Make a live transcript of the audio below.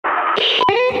To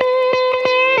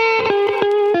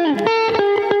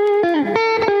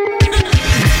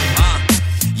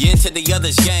the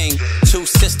other's gang, two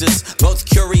sisters, both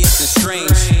curious and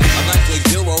strange. A likely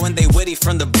duo and they witty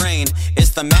from the brain.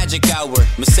 It's the magic hour,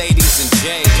 Mercedes and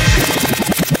Jay.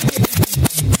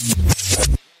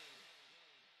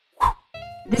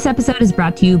 This episode is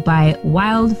brought to you by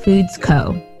Wild Foods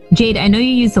Co. Jade, I know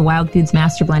you use the Wild Foods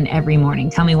Master Blend every morning.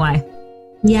 Tell me why.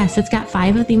 Yes, it's got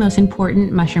 5 of the most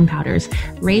important mushroom powders.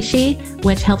 Reishi,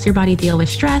 which helps your body deal with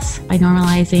stress by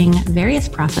normalizing various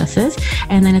processes.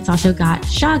 And then it's also got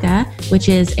chaga, which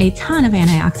is a ton of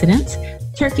antioxidants.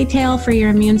 Turkey tail for your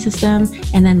immune system.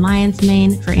 And then lion's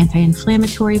mane for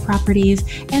anti-inflammatory properties.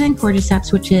 And then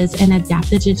cordyceps, which is an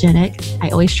adaptogenic, I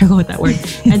always struggle with that word,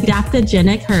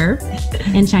 adaptogenic herb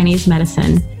in Chinese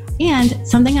medicine. And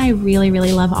something I really,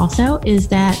 really love also is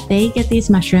that they get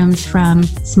these mushrooms from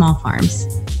small farms.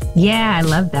 Yeah, I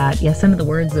love that. Yeah, some of the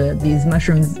words, these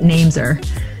mushrooms names are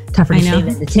tougher to say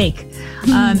than to take.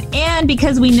 And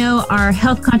because we know our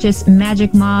health conscious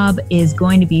magic mob is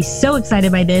going to be so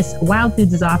excited by this, Wild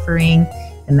Foods is offering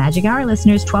the Magic Hour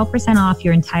listeners 12% off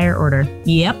your entire order.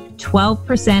 Yep,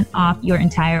 12% off your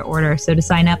entire order. So to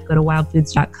sign up, go to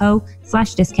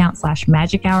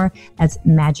wildfoods.co/discount/magic hour. That's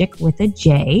magic with a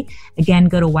J. Again,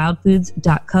 go to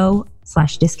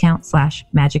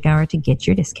wildfoods.co/discount/magic hour to get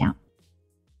your discount.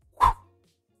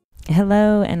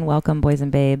 Hello and welcome, boys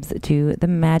and babes, to the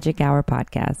Magic Hour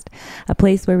podcast, a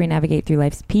place where we navigate through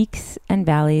life's peaks and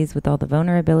valleys with all the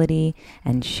vulnerability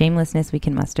and shamelessness we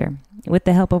can muster. With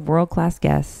the help of world-class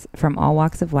guests from all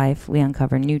walks of life, we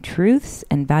uncover new truths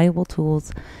and valuable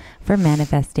tools for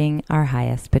manifesting our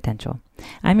highest potential.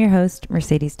 I'm your host,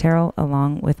 Mercedes Terrell,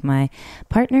 along with my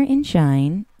partner in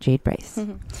shine, Jade Bryce.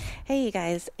 Hey, you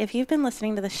guys. If you've been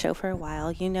listening to the show for a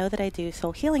while, you know that I do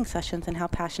soul healing sessions and how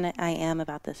passionate I am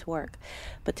about this work.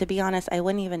 But to be honest, I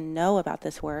wouldn't even know about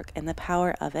this work and the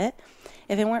power of it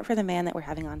if it weren't for the man that we're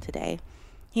having on today.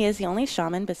 He is the only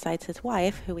shaman besides his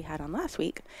wife, who we had on last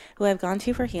week, who I've gone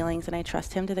to for healings, and I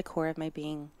trust him to the core of my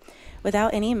being.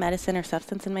 Without any medicine or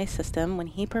substance in my system, when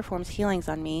he performs healings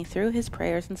on me through his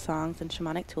prayers and songs and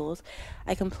shamanic tools,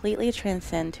 I completely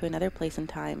transcend to another place and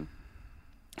time.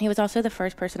 He was also the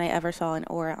first person I ever saw an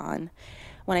aura on.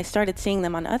 When I started seeing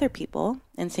them on other people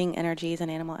and seeing energies and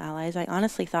animal allies, I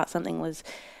honestly thought something was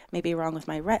maybe wrong with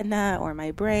my retina or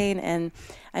my brain, and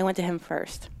I went to him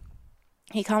first.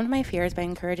 He calmed my fears by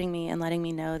encouraging me and letting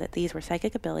me know that these were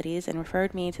psychic abilities and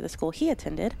referred me to the school he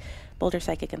attended, Boulder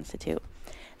Psychic Institute.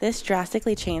 This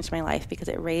drastically changed my life because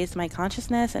it raised my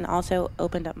consciousness and also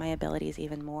opened up my abilities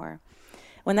even more.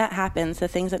 When that happens, the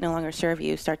things that no longer serve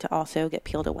you start to also get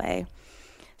peeled away.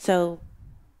 So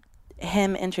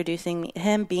him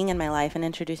being in my life and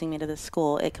introducing me to this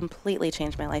school, it completely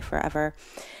changed my life forever.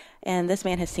 And this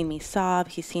man has seen me sob.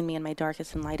 He's seen me in my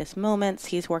darkest and lightest moments.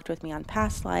 He's worked with me on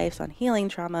past lives, on healing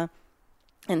trauma,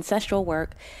 ancestral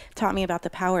work, taught me about the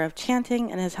power of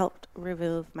chanting, and has helped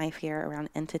remove my fear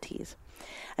around entities.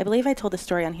 I believe I told the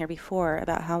story on here before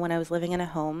about how when I was living in a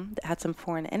home that had some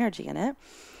foreign energy in it,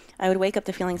 I would wake up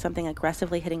to feeling something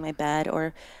aggressively hitting my bed,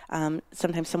 or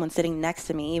sometimes someone sitting next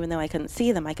to me. Even though I couldn't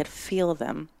see them, I could feel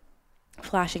them.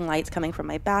 Flashing lights coming from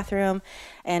my bathroom,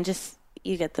 and just,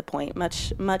 you get the point,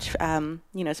 much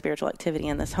spiritual activity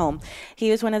in this home. He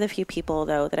was one of the few people,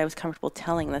 though, that I was comfortable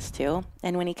telling this to.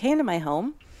 And when he came to my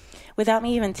home, without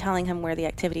me even telling him where the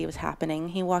activity was happening,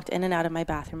 he walked in and out of my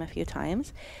bathroom a few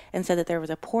times and said that there was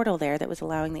a portal there that was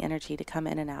allowing the energy to come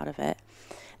in and out of it.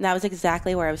 And that was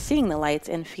exactly where I was seeing the lights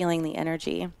and feeling the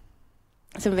energy.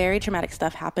 Some very traumatic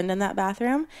stuff happened in that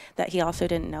bathroom that he also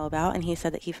didn't know about, and he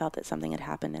said that he felt that something had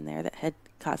happened in there that had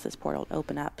caused this portal to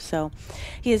open up. So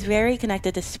he is very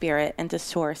connected to spirit and to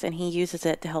source, and he uses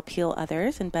it to help heal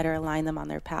others and better align them on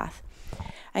their path.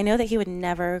 I know that he would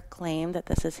never claim that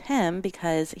this is him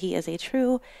because he is a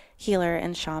true healer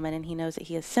and shaman, and he knows that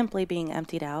he is simply being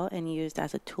emptied out and used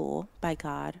as a tool by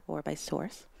God or by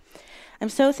source. I'm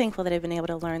so thankful that I've been able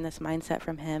to learn this mindset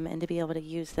from him and to be able to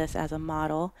use this as a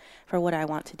model for what I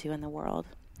want to do in the world.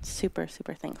 Super,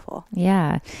 super thankful.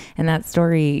 Yeah. And that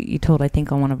story you told, I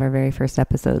think, on one of our very first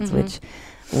episodes, which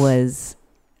was,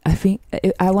 I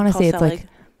want to say it's like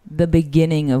the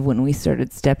beginning of when we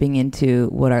started stepping into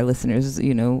what our listeners,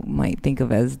 might think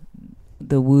of as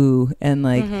the woo and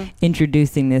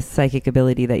introducing this psychic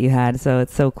ability that you had. So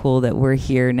it's so cool that we're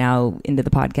here now into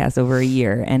the podcast over a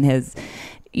year and has,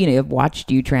 I've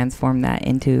watched you transform that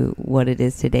into what it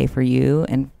is today for you,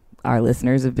 and our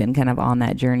listeners have been kind of on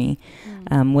that journey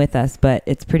with us. But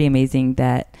it's pretty amazing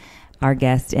that our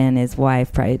guest and his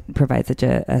wife provide such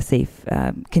a safe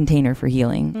container for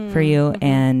healing for you.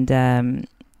 And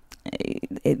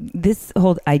this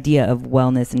whole idea of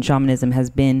wellness and shamanism has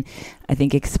been, I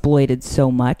think, exploited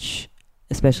so much,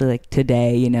 especially like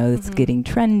today, you know, it's getting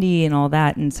trendy and all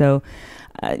that. And so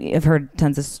I've heard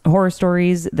tons of horror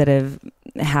stories that have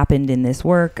happened in this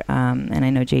work. And I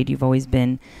know, Jade, you've always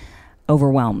been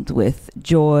overwhelmed with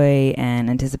joy and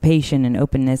anticipation and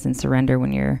openness and surrender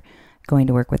when you're going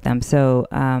to work with them. So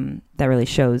that really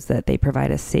shows that they provide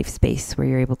a safe space where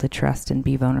you're able to trust and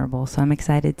be vulnerable. So I'm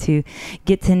excited to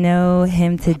get to know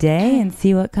him today and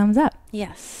see what comes up.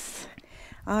 Yes.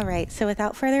 All right. So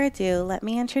without further ado, let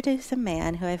me introduce a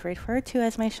man who I've referred to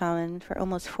as my shaman for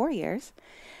almost 4 years.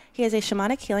 He is a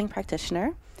shamanic healing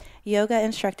practitioner, yoga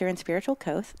instructor, and spiritual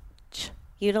coach,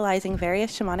 utilizing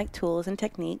various shamanic tools and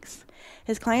techniques.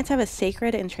 His clients have a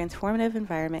sacred and transformative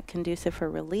environment conducive for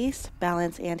release,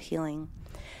 balance, and healing.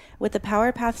 With the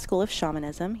Power Path School of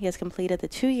Shamanism, he has completed the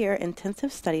 2-year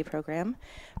intensive study program,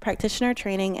 practitioner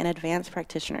training, and advanced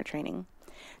practitioner training.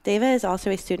 Deva is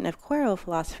also a student of Quero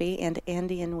philosophy and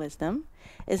Andean wisdom,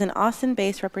 is an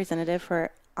Austin-based representative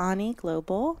for Ani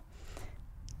Global.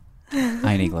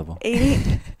 Ani Global.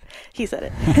 He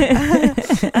said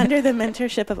it. Under the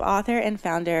mentorship of author and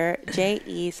founder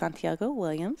J.E. Santiago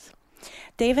Williams.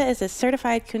 Deva is a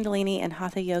certified Kundalini and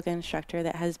Hatha yoga instructor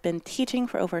that has been teaching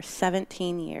for over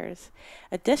 17 years.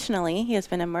 Additionally, he has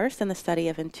been immersed in the study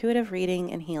of intuitive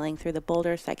reading and healing through the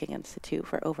Boulder Psychic Institute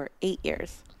for over 8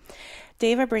 years.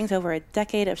 Deva brings over a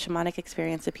decade of shamanic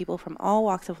experience to people from all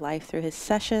walks of life through his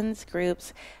sessions,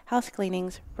 groups, house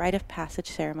cleanings, rite of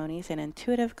passage ceremonies, and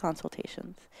intuitive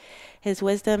consultations. His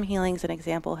wisdom, healings, and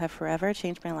example have forever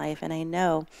changed my life, and I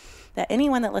know that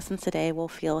anyone that listens today will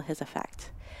feel his effect.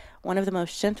 One of the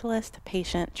most gentlest,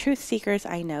 patient, truth seekers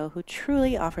I know, who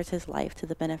truly offers his life to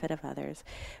the benefit of others.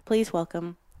 Please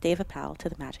welcome Deva Powell to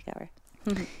the Magic Hour.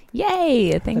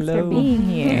 Yay! Thanks for being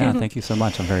here. Yeah, thank you so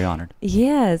much. I'm very honored.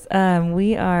 Yes,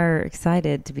 we are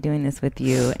excited to be doing this with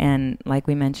you. And like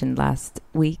we mentioned last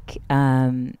week,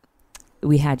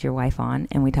 we had your wife on,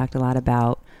 and we talked a lot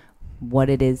about what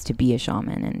it is to be a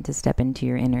shaman and to step into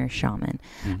your inner shaman.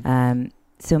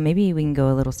 So maybe we can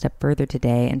go a little step further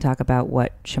today and talk about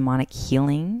what shamanic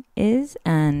healing is,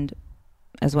 and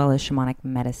as well as shamanic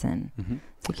medicine.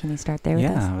 So can you start there with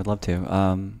us? Yeah, I would love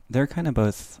to. They're kind of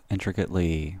both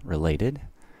intricately related.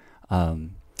 But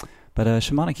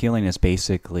shamanic healing is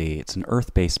basically, it's an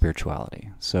earth-based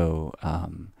spirituality. So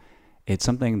it's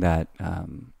something that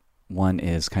one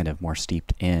is kind of more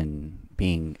steeped in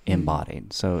being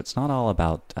embodied. So it's not all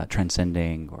about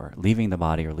transcending or leaving the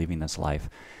body or leaving this life.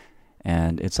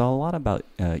 And it's a lot about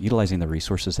utilizing the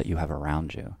resources that you have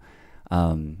around you.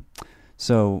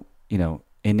 So, you know,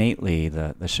 innately,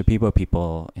 the Shipibo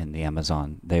people in the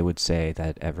Amazon, they would say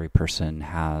that every person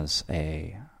has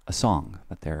a song,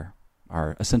 that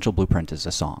our essential blueprint is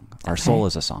a song. Our soul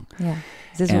is a song. Yeah.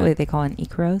 Is this what they call an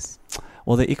Ikaros?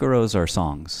 Well, the Ikaros are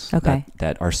songs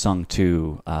that are sung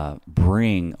to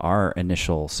bring our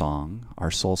initial song, our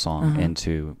soul song,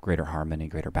 into greater harmony,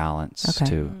 greater balance,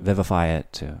 to vivify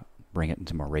it, to bring it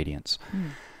into more radiance.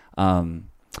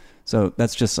 So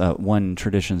that's just one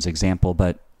tradition's example,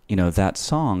 but you know, that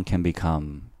song can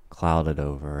become clouded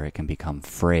over, it can become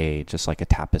frayed, just like a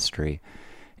tapestry.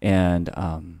 And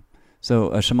so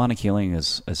a shamanic healing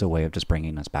is a way of just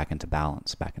bringing us back into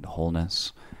balance, back into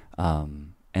wholeness,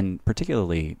 and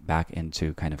particularly back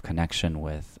into kind of connection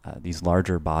with these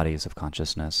larger bodies of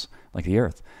consciousness, like the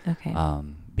earth.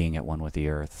 Being at one with the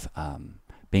earth,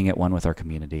 being at one with our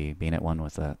community, being at one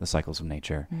with the cycles of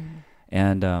nature.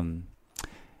 And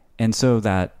so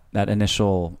that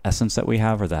initial essence that we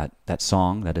have, or that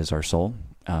song that is our soul,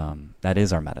 that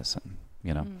is our medicine,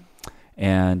 you know.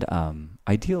 And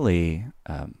ideally,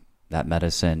 that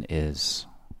medicine is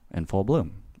in full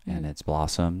bloom, and it's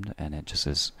blossomed, and it just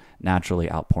is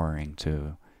naturally outpouring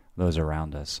to those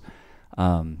around us.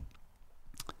 You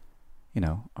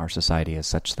know, our society is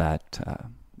such that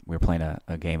we're playing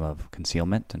a game of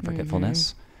concealment and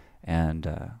forgetfulness, and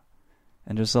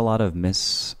just a lot of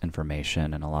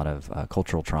misinformation and a lot of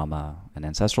cultural trauma and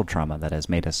ancestral trauma that has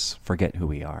made us forget who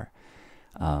we are,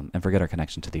 and forget our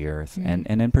connection to the earth. And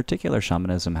in particular,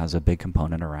 shamanism has a big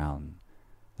component around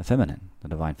the feminine, the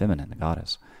divine feminine, the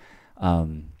goddess.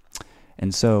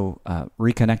 And so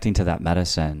reconnecting to that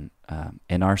medicine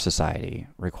in our society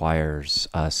requires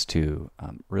us to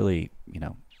really, you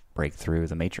know, break through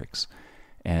the matrix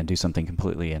and do something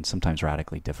completely and sometimes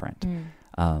radically different.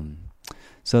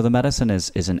 So the medicine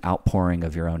is an outpouring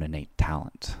of your own innate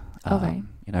talent. You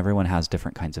know, everyone has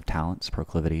different kinds of talents,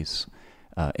 proclivities,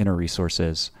 inner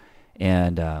resources,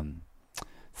 and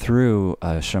through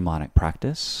a shamanic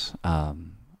practice,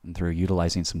 and through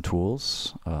utilizing some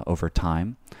tools over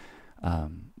time,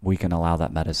 we can allow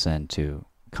that medicine to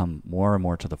come more and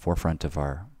more to the forefront of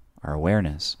our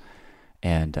awareness,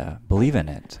 and believe in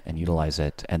it and utilize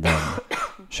it, and then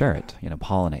share it,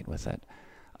 pollinate with it.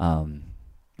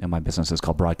 And my business is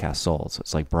called Broadcast Soul. So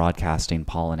it's like broadcasting,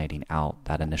 pollinating out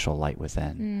that initial light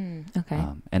within. Okay.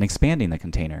 And expanding the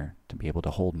container to be able to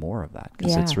hold more of that,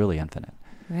 because it's really infinite.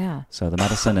 Yeah. So the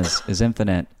medicine is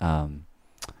infinite.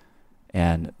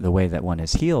 And the way that one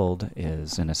is healed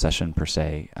is in a session per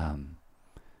se.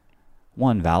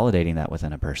 One, validating that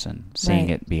within a person, seeing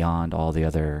it beyond all the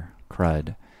other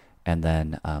crud, and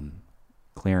then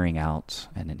clearing out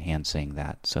and enhancing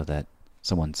that so that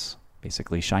someone's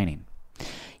basically shining.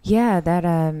 Yeah,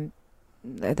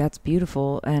 that's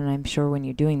beautiful, and I'm sure when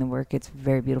you're doing the work, it's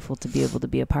very beautiful to be able to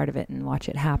be a part of it and watch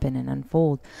it happen and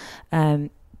unfold.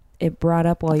 It brought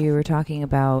up while you were talking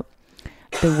about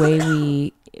the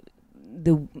way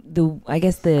I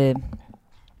guess the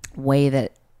way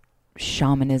that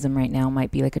shamanism right now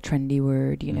might be like a trendy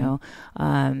word,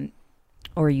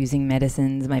 or using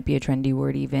medicines might be a trendy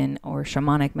word even, or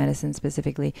shamanic medicine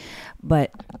specifically.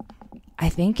 But I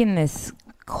think in this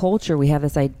culture, we have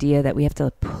this idea that we have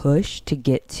to push to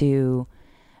get to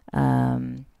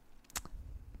some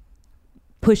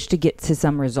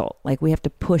result. Like we have to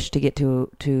push to get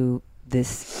to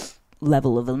this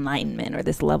level of enlightenment or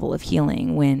this level of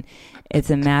healing, when it's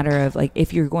a matter of like,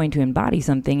 if you're going to embody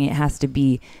something, it has to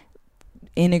be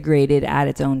integrated at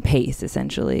its own pace,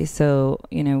 essentially. So,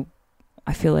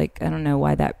 I feel like, I don't know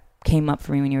why that came up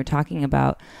for me when you were talking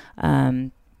about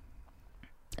the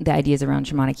ideas around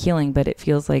shamanic healing, but it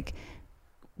feels like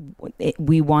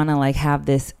we want to like have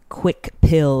this quick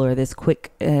pill or this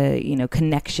quick,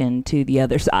 connection to the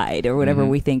other side or whatever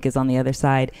we think is on the other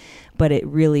side. But it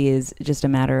really is just a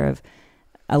matter of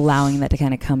allowing that to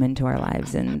kind of come into our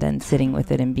lives and then sitting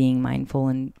with it and being mindful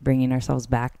and bringing ourselves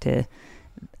back to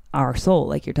our soul,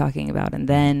 like you're talking about. And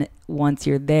then once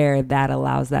you're there, that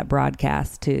allows that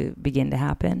broadcast to begin to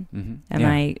happen.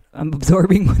 I'm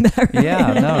absorbing that, right?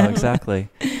 Yeah, no, exactly.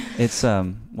 It's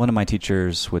one of my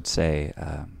teachers would say,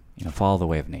 follow the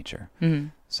way of nature.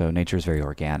 So nature is very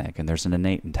organic, and there's an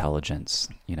innate intelligence,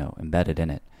 embedded in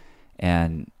it.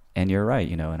 And you're right,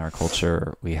 in our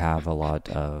culture, we have a lot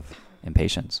of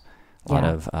impatience, a lot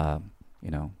of,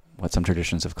 what some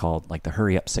traditions have called like the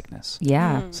hurry up sickness.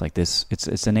 Yeah. It's like this,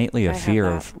 it's innately a fear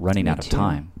of running out of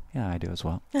time. Yeah, I do as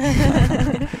well.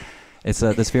 It's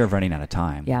this fear of running out of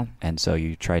time. Yeah. And so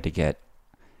you try to get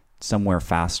somewhere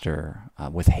faster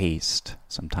with haste,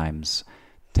 sometimes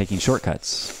taking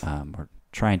shortcuts or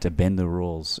trying to bend the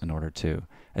rules in order to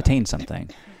attain something.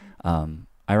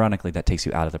 Ironically, that takes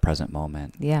you out of the present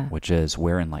moment, which is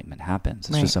where enlightenment happens.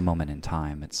 It's just a moment in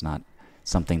time. It's not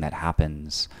something that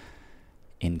happens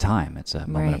in time. It's a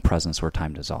moment of presence where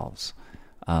time dissolves.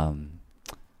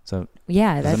 So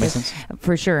does that make sense?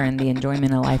 For sure. And the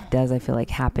enjoyment of life does, I feel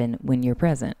like, happen when you're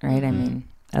present, right? I mean,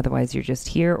 otherwise you're just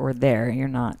here or there. You're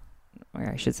not,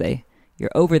 or I should say,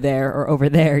 you're over there or over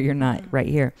there. You're not right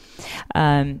here.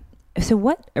 So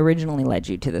what originally led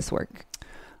you to this work?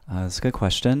 That's a good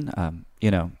question.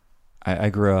 I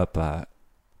grew up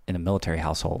in a military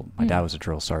household. My dad was a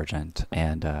drill sergeant,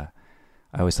 and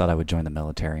I always thought I would join the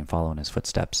military and follow in his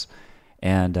footsteps.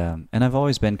 And I've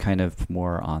always been kind of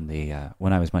more on the,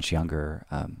 when I was much younger,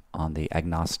 on the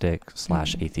agnostic /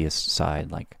 atheist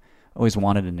side. Like, always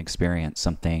wanted and experienced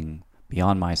something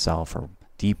beyond myself or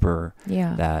deeper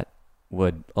that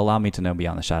would allow me to know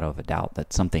beyond the shadow of a doubt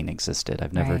that something existed.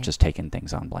 I've never just taken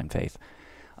things on blind faith.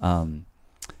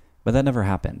 But that never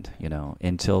happened,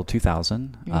 until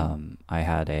 2000. I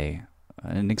had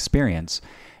an experience.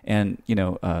 And,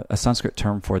 a Sanskrit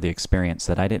term for the experience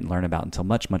that I didn't learn about until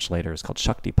much, much later is called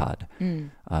Shaktipad.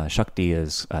 Shakti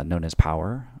is known as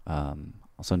power,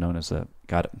 also known as the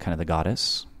god, kind of the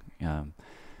goddess.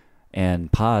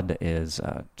 And Pad is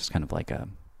just kind of like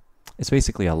it's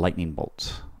basically a lightning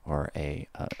bolt or a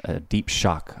deep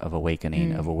shock of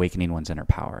awakening one's inner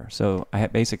power. So I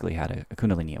basically had a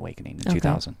Kundalini awakening in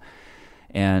 2000.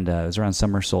 And it was around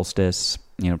summer solstice,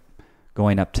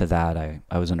 going up to that,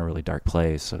 I was in a really dark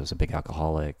place. I was a big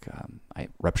alcoholic. I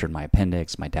ruptured my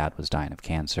appendix. My dad was dying of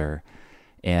cancer.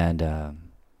 And,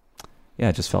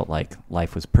 it just felt like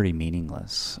life was pretty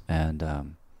meaningless.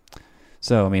 And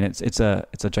so, I mean, it's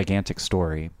a gigantic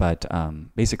story. But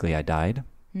basically, I died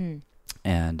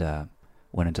and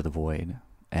went into the void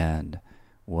and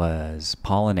was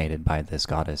pollinated by this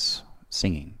goddess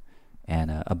singing.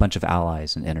 And a bunch of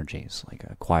allies and energies, like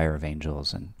a choir of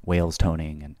angels and whales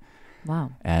toning and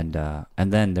wow. And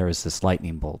then there was this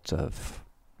lightning bolt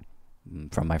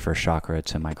from my first chakra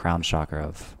to my crown chakra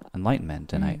of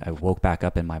enlightenment. And I woke back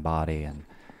up in my body and,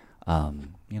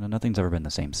 nothing's ever been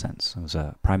the same since. It was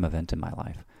a prime event in my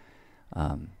life.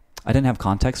 I didn't have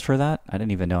context for that. I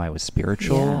didn't even know I was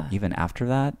spiritual even after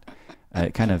that.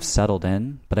 It kind of settled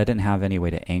in, but I didn't have any way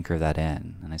to anchor that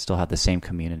in. And I still had the same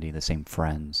community, the same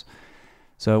friends.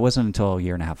 So it wasn't until a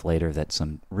year and a half later that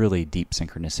some really deep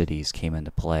synchronicities came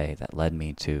into play that led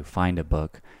me to find a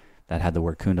book that had the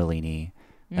word Kundalini,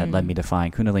 that led me to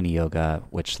find Kundalini Yoga,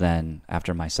 which then,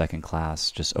 after my second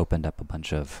class, just opened up a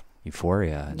bunch of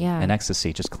euphoria and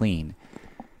ecstasy, just clean.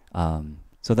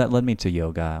 So that led me to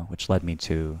yoga, which led me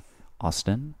to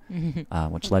Austin,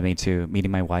 which led me to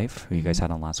meeting my wife, who you guys had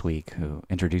on last week, who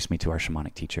introduced me to our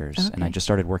shamanic teachers. Okay. And I just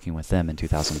started working with them in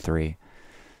 2003.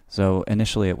 So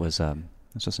initially it was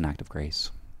just an act of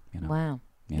grace. Wow.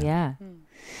 Yeah.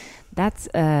 That's,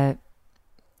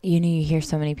 you hear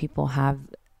so many people have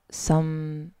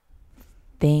some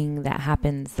thing that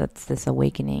happens that's this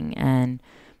awakening, and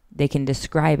they can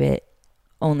describe it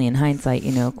only in hindsight.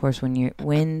 Of course,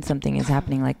 when something is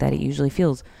happening like that, it usually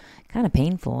feels kind of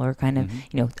painful or kind of,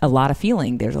 a lot of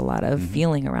feeling. There's a lot of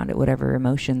feeling around it, whatever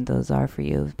emotion those are for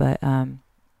you. But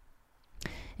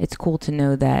it's cool to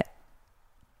know that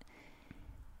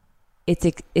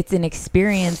it's an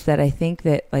experience that I think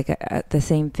that, like, the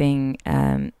same thing,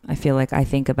 I feel like I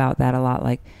think about that a lot.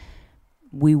 Like,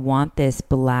 we want this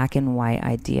black and white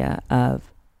idea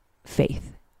of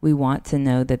faith. We want to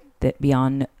know that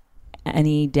beyond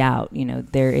any doubt,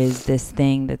 there is this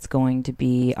thing that's going to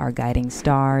be our guiding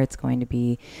star. It's going to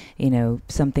be,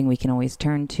 something we can always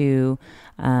turn to.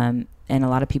 And a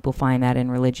lot of people find that in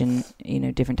religion,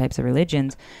 different types of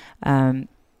religions.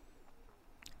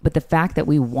 But the fact that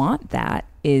we want that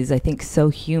is, I think, so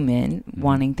human,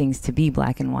 wanting things to be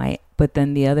black and white. But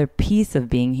then the other piece of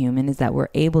being human is that we're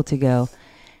able to go,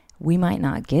 we might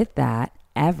not get that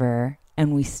ever,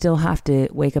 and we still have to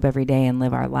wake up every day and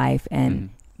live our life.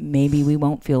 And maybe we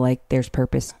won't feel like there's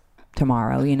purpose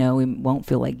tomorrow. We won't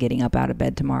feel like getting up out of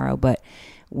bed tomorrow, but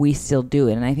we still do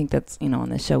it. And I think that's, on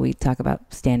the show, we talk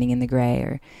about standing in the gray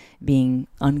or being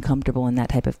uncomfortable in that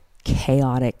type of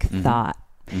chaotic thought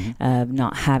of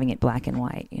not having it black and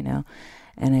white,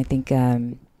 And I think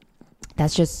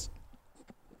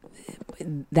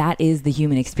that is the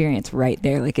human experience right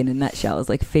there, like in a nutshell, is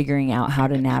like figuring out how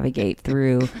to navigate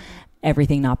through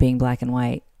everything not being black and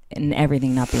white and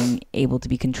everything not being able to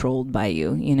be controlled by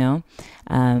you,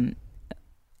 and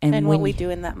what we do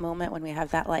in that moment when we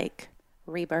have that, like,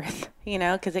 rebirth,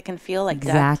 because it can feel like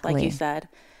death, like you said.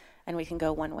 And we can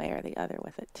go one way or the other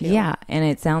with it too. Yeah. And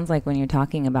it sounds like when you're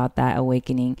talking about that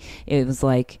awakening, it was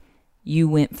like you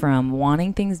went from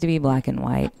wanting things to be black and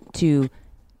white to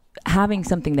having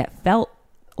something that felt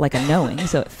like a knowing.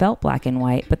 So it felt black and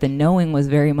white, but the knowing was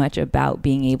very much about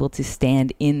being able to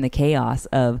stand in the chaos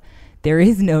of, there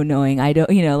is no knowing. I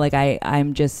don't,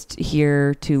 I'm just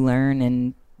here to learn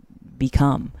and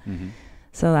become.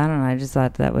 So I don't know. I just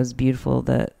thought that was beautiful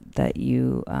that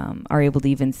you are able to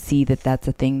even see that that's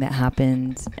a thing that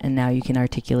happened, and now you can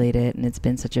articulate it, and it's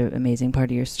been such an amazing part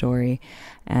of your story,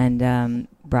 and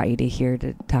brought you to here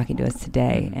to talking to us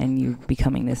today, and you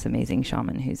becoming this amazing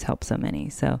shaman who's helped so many.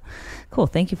 So cool.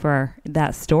 Thank you for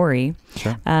that story.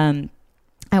 Sure.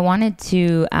 I wanted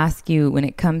to ask you, when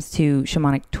it comes to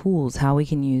shamanic tools, how we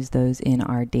can use those in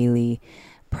our daily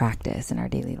practice, in our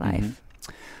daily life.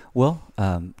 Well,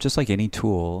 just like any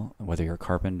tool, whether you're a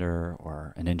carpenter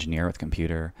or an engineer with a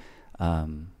computer,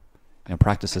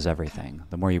 practice is everything.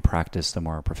 The more you practice, the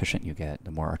more proficient you get,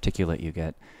 the more articulate you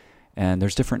get. And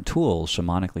there's different tools,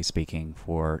 shamanically speaking,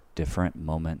 for different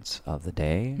moments of the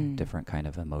day, different kind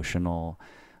of emotional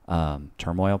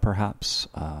turmoil, perhaps,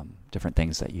 different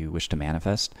things that you wish to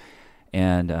manifest.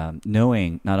 And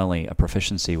knowing not only a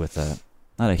proficiency with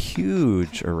not a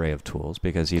huge array of tools,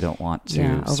 because you don't want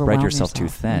to spread yourself too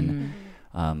thin,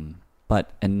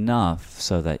 but enough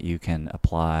so that you can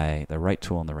apply the right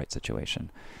tool in the right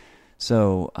situation.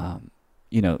 So,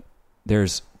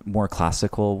 there's more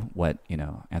classical, what,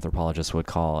 anthropologists would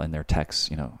call in their texts,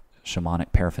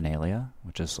 shamanic paraphernalia,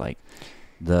 which is like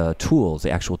the tools, the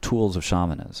actual tools of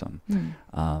shamanism.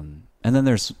 And then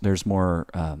there's more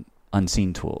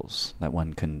unseen tools that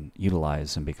one can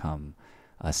utilize and become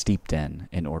steeped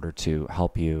in order to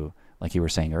help you, like you were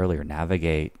saying earlier,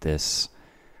 navigate this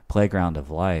playground of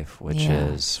life, which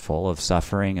is full of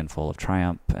suffering and full of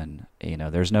triumph. And,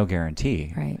 there's no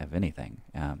guarantee of anything.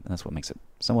 And that's what makes it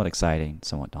somewhat exciting,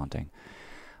 somewhat daunting.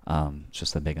 It's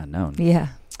just the big unknown. Yeah.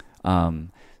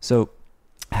 So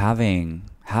having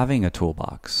a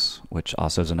toolbox, which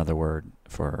also is another word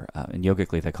for, in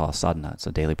yogically they call it sadhana. It's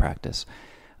a daily practice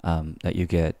that you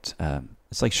get.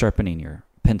 It's like sharpening your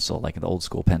pencil, like the old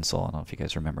school pencil. I don't know if you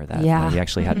guys remember that. Yeah. He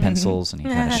actually had pencils and he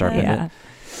kind of sharpened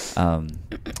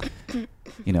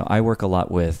it. I work a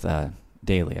lot with,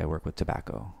 daily, I work with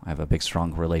tobacco. I have a big,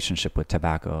 strong relationship with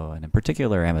tobacco, and in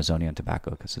particular Amazonian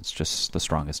tobacco, because it's just the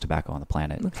strongest tobacco on the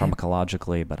planet,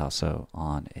 pharmacologically, but also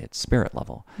on its spirit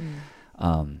level.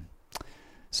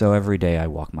 So every day I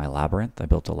walk my labyrinth. I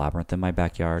built a labyrinth in my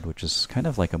backyard, which is kind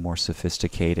of like a more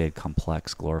sophisticated,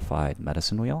 complex, glorified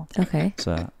medicine wheel. Okay.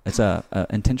 It's a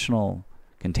intentional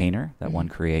container that one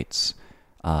creates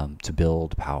to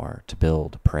build power, to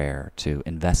build prayer, to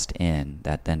invest in,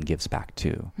 that then gives back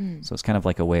to. So it's kind of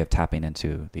like a way of tapping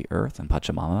into the earth and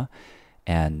Pachamama.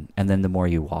 And then the more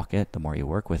you walk it, the more you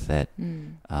work with it,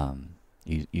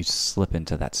 you slip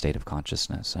into that state of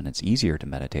consciousness, and it's easier to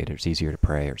meditate, or it's easier to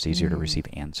pray, or it's easier to receive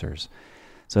answers.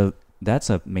 So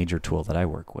that's a major tool that I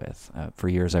work with. For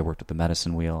years I worked with the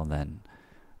medicine wheel, and then,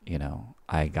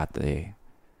 I got the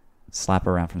slap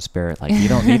around from spirit, like, you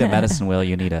don't need a medicine wheel,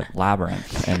 you need a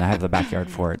labyrinth, and I have the backyard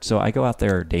for it. So I go out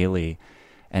there daily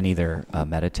and either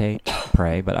meditate,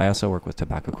 pray, but I also work with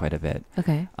tobacco quite a bit.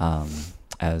 Okay.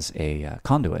 As a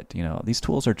conduit. These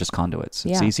tools are just conduits.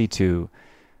 It's easy to,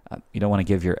 you don't want to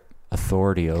give your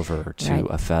authority over to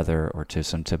a feather or to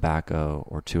some tobacco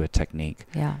or to a technique.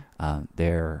 Yeah.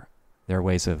 They're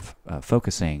ways of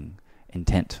focusing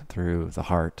intent through the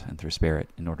heart and through spirit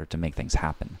in order to make things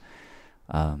happen.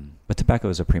 But tobacco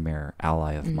is a premier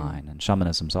ally of mine, and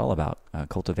shamanism is all about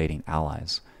cultivating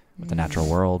allies with the natural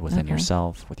world, within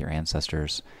yourself, with your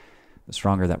ancestors. The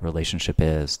stronger that relationship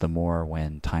is, the more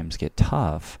when times get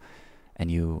tough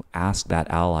and you ask that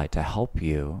ally to help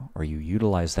you, or you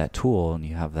utilize that tool and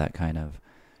you have that kind of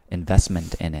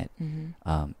investment in it,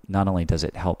 not only does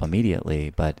it help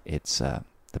immediately, but it's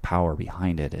the power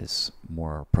behind it is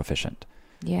more proficient.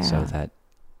 Yeah. So that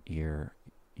you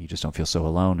just don't feel so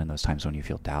alone in those times when you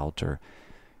feel doubt, or,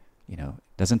 it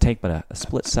doesn't take but a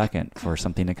split second for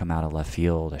something to come out of left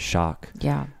field, a shock.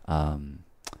 Yeah.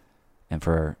 And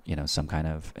for, some kind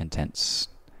of intense,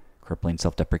 crippling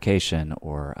self-deprecation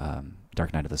or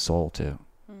dark night of the soul to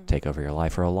take over your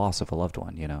life, or a loss of a loved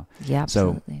one, Yeah,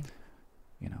 absolutely.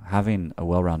 So, having a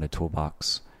well-rounded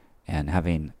toolbox and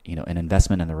having, an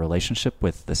investment in the relationship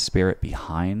with the spirit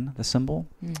behind the symbol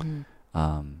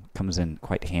comes in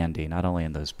quite handy, not only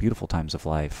in those beautiful times of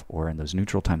life or in those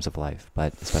neutral times of life,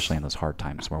 but especially in those hard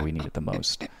times where we need it the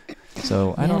most.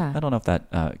 So I don't know if that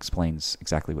explains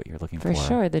exactly what you're looking for. For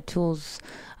sure. The tools,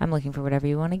 I'm looking for whatever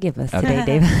you want to give us today,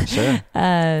 Deva.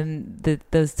 Sure.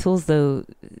 Those tools, though,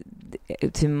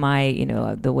 to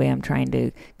my, the way I'm trying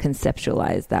to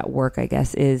conceptualize that work, I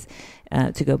guess, is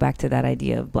to go back to that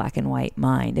idea of black and white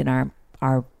mind. And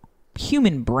our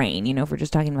human brain, if we're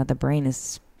just talking about the brain, is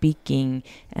speaking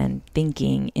and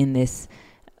thinking in this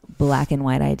black and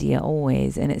white idea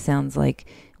always. And it sounds like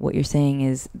what you're saying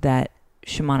is that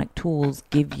shamanic tools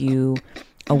give you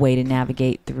a way to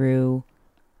navigate through,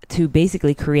 to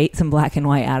basically create some black and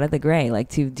white out of the gray, like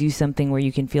to do something where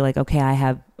you can feel like, okay,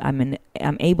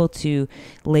 I'm able to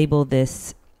label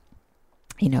this,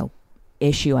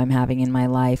 issue I'm having in my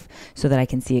life so that I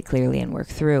can see it clearly and work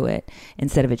through it,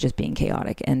 instead of it just being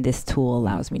chaotic. And this tool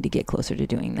allows me to get closer to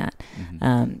doing that.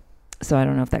 So I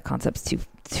don't know if that concept's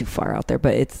too far out there,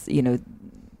 but it's,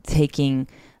 taking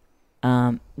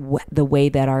the way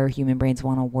that our human brains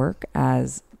want to work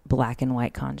as black and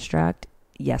white construct,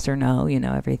 yes or no,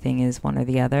 everything is one or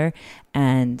the other.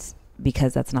 And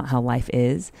because that's not how life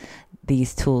is,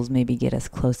 these tools maybe get us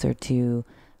closer to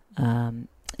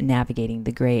navigating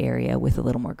the gray area with a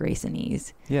little more grace and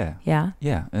ease. Yeah.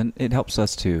 And it helps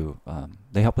us to,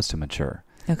 they help us to mature.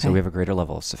 Okay. So we have a greater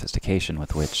level of sophistication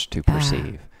with which to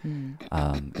perceive.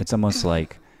 It's almost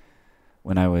like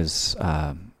when I was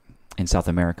in South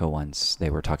America once, they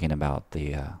were talking about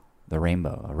the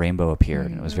rainbow. A rainbow appeared,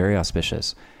 and it was very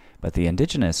auspicious. But the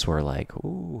indigenous were like,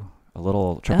 ooh, a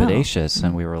little trepidatious.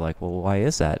 And we were like, well, why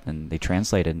is that? And they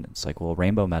translated, and it's like, well,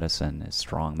 rainbow medicine is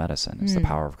strong medicine. It's the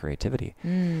power of creativity.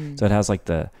 So it has like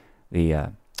the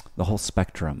whole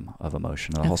spectrum of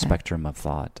emotion, the whole spectrum of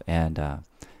thought.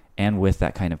 And with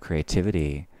that kind of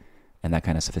creativity and that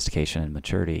kind of sophistication and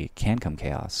maturity can come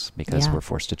chaos, because we're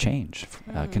forced to change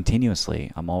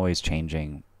continuously. I'm always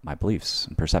changing my beliefs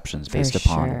and perceptions based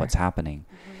upon what's happening.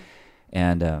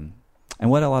 And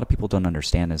what a lot of people don't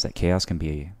understand is that chaos can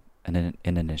be an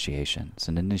initiation. It's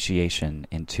an initiation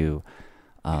into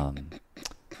kind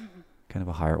of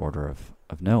a higher order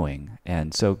of knowing.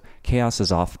 And so chaos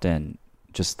is often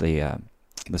just the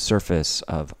surface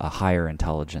of a higher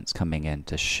intelligence coming in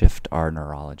to shift our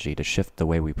neurology, to shift the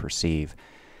way we perceive.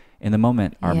 In the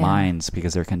moment, our minds,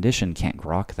 because they're conditioned, can't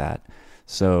grok that.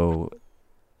 So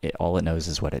all it knows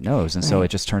is what it knows. And so it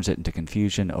just turns it into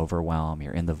confusion, overwhelm.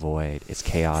 You're in the void. It's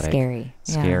chaotic.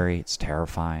 Scary. It's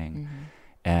terrifying.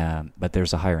 But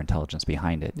there's a higher intelligence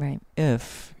behind it. Right.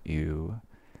 If you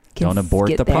don't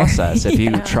abort the process, if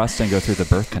you trust and go through the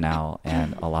birth canal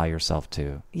and allow yourself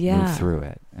to move through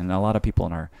it. And a lot of people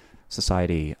in our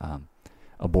society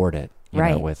abort it, you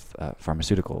know, with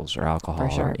pharmaceuticals or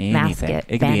alcohol or anything. Mask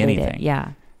it can be anything.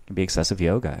 It can be excessive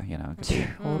yoga, you know, it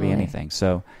can be anything.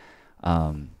 So,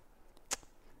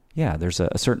 there's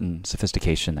a certain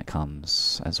sophistication that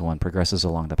comes as one progresses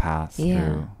along the path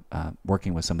through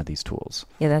working with some of these tools.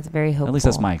 Yeah, that's very helpful. At least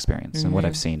that's my experience and what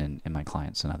I've seen in my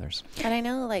clients and others. And I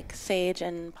know like sage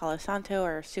and Palo Santo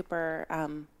are super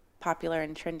popular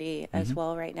and trendy as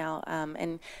well right now.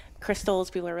 And crystals,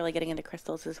 people are really getting into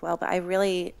crystals as well. But I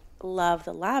really love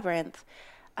the labyrinth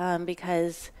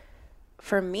because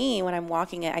for me, when I'm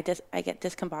walking it, I get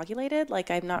discombobulated.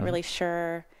 Like I'm not really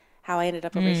sure how I ended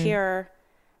up over here.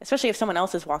 Especially if someone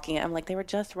else is walking it, I'm like, they were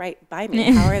just right by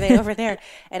me. How are they over there?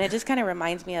 And it just kind of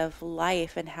reminds me of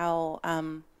life and how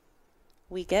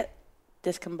we get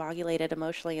discombobulated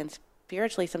emotionally and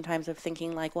spiritually sometimes of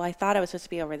thinking like, well, I thought I was supposed to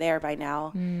be over there by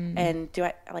now. And do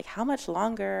I, like, how much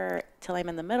longer till I'm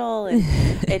in the middle? And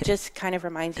it just kind of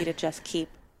reminds you to just keep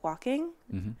walking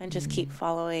and just keep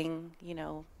following, you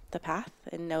know, the path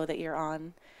and know that you're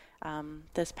on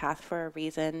this path for a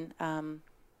reason. And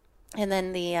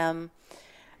then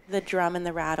the drum and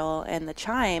the rattle and the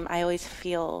chime, I always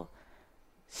feel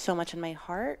so much in my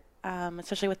heart,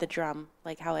 especially with the drum,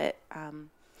 like how it,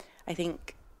 I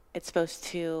think it's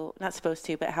not supposed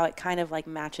to, but how it kind of like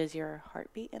matches your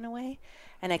heartbeat in a way.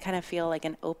 And I kind of feel like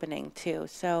an opening too.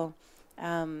 So,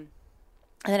 and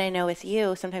then I know with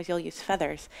you, sometimes you'll use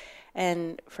feathers.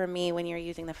 And for me, when you're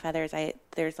using the feathers,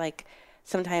 there's like,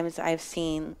 sometimes I've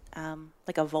seen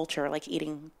like a vulture like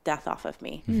eating death off of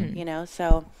me, you know?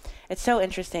 So it's so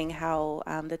interesting how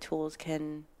the tools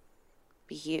can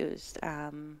be used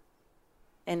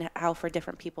and how for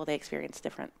different people they experience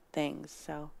different things.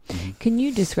 So can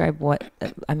you describe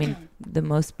the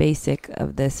most basic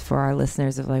of this for our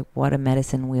listeners of like what a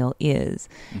medicine wheel is,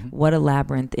 what a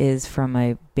labyrinth is from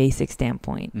a basic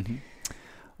standpoint?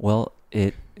 Well,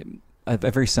 a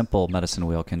very simple medicine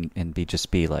wheel can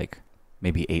be like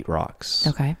maybe 8 rocks.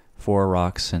 Okay. 4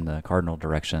 rocks in the cardinal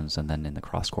directions and then in the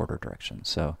cross quarter directions.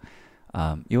 So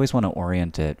you always want to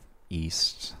orient it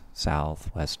east,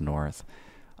 south, west, north.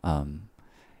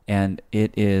 And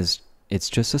it's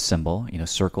just a symbol. You know,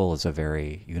 circle is a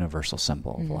very universal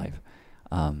symbol of life.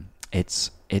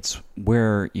 It's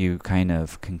where you kind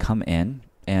of can come in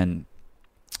and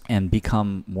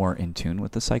become more in tune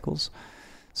with the cycles.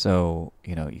 So,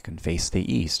 you know, you can face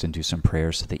the east and do some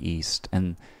prayers to the east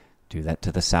and do that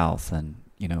to the south. And,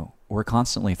 you know, we're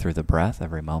constantly through the breath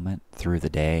every moment, through the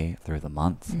day, through the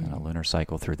month, and a lunar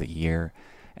cycle, through the year,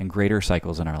 and greater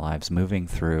cycles in our lives, moving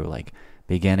through like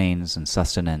beginnings and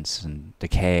sustenance and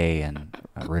decay and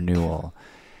renewal.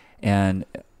 And,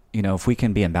 you know, if we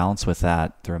can be in balance with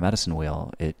that through a medicine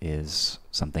wheel, it is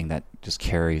something that just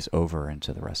carries over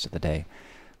into the rest of the day.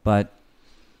 But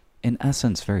in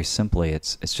essence, very simply,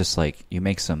 it's just like you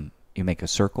make a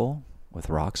circle with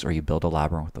rocks, or you build a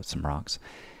labyrinth with some rocks,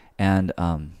 and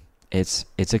it's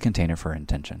a container for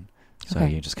intention. So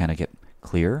you just kind of get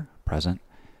clear, present.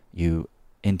 You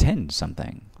intend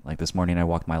something. Like this morning, I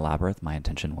walked my labyrinth. My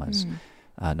intention was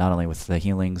not only with the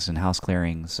healings and house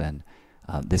clearings and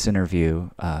this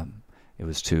interview, it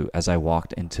was to, as I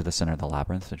walked into the center of the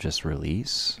labyrinth, to just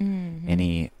release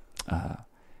any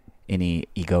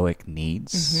egoic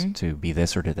needs to be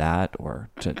this or to that, or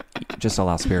to just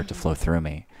allow spirit to flow through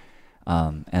me.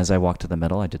 As I walked to the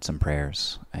middle, I did some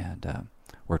prayers and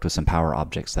worked with some power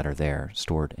objects that are there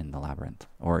stored in the labyrinth,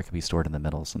 or it could be stored in the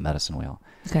middle of the medicine wheel.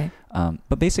 Okay.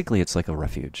 But basically, it's like a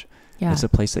refuge. Yeah. It's a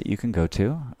place that you can go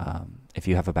to if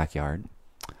you have a backyard,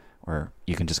 or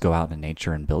you can just go out in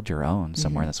nature and build your own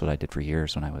somewhere. That's what I did for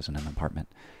years when I was in an apartment.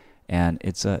 And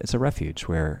it's a refuge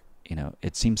where, you know,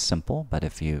 it seems simple, but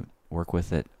if you work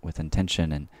with it with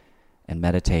intention and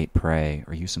meditate, pray,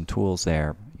 or use some tools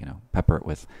there, you know, pepper it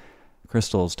with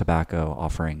crystals, tobacco,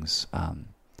 offerings,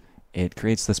 it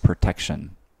creates this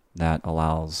protection that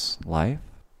allows life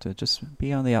to just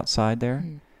be on the outside there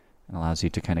and allows you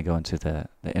to kind of go into the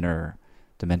inner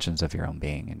dimensions of your own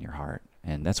being and your heart.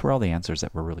 And that's where all the answers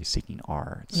that we're really seeking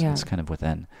are. It's kind of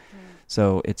within.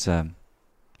 So it's, you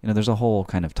know, there's a whole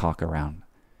kind of talk around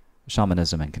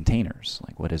shamanism and containers.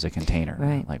 Like, what is a container?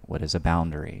 Right. Like, what is a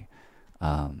boundary?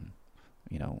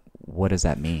 You know, what does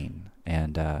that mean?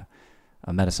 And a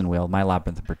medicine wheel, my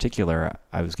labyrinth in particular,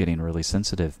 I was getting really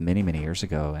sensitive many, many years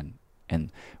ago, And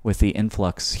with the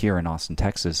influx here in Austin,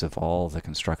 Texas, of all the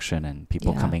construction and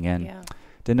people coming in,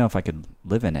 didn't know if I could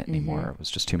live in it anymore. It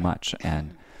was just too much.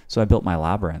 And so I built my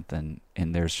labyrinth, and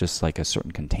there's just like a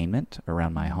certain containment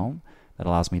around my home that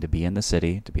allows me to be in the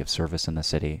city, to be of service in the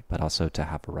city, but also to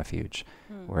have a refuge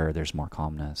where there's more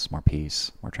calmness, more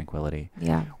peace, more tranquility,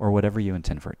 or whatever you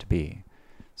intend for it to be.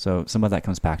 So some of that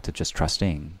comes back to just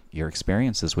trusting your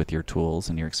experiences with your tools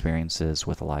and your experiences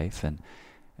with life, and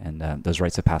those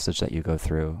rites of passage that you go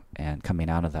through, and coming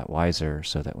out of that wiser,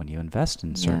 so that when you invest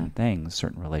in certain things,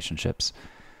 certain relationships,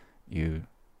 you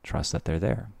trust that they're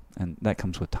there. And that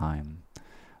comes with time.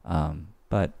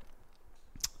 But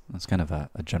that's kind of a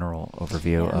general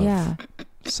overview of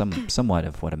somewhat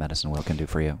of what a medicine wheel can do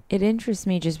for you. It interests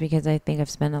me just because I think I've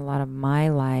spent a lot of my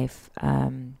life, I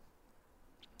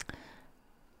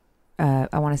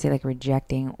want to say like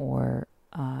rejecting or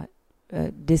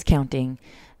discounting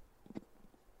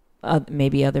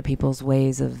maybe other people's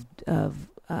ways of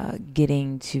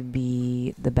getting to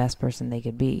be the best person they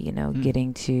could be,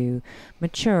 getting to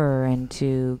mature and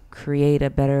to create a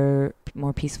better,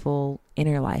 more peaceful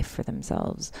inner life for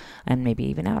themselves, and maybe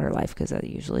even outer life, because that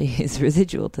usually is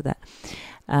residual to that.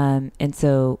 And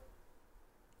so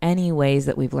any ways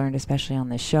that we've learned, especially on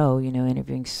this show,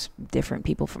 interviewing different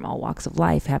people from all walks of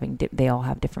life, they all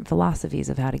have different philosophies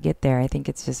of how to get there. I think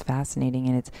it's just fascinating.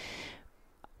 And it's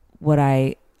what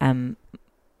I am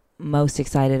most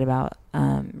excited about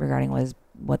regarding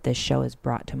what this show has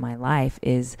brought to my life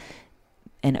is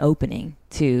an opening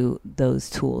to those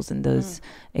tools and those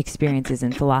experiences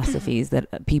and philosophies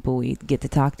that people we get to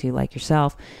talk to, like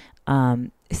yourself,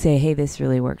 say, hey, this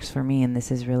really works for me, and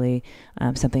this is really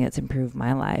something that's improved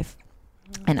my life.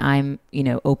 And I'm,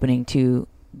 opening to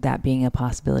that being a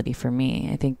possibility for me.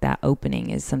 I think that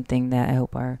opening is something that I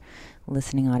hope our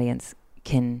listening audience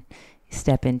can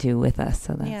step into with us.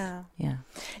 So that's,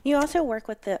 You also work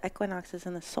with the equinoxes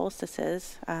and the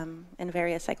solstices and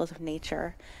various cycles of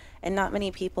nature. And not many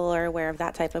people are aware of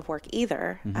that type of work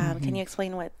either. Can you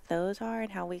explain what those are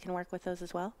and how we can work with those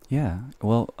as well? Yeah.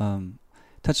 Well,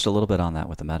 touched a little bit on that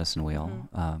with the medicine wheel.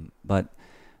 But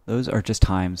those are just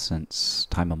times since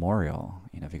time memorial.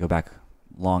 If you go back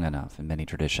long enough in many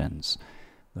traditions,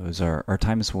 those are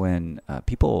times when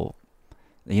people,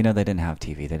 they didn't have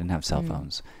TV, they didn't have cell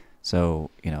phones. So,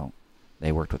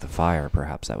 they worked with the fire,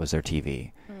 perhaps that was their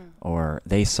TV. Or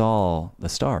they saw the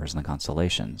stars and the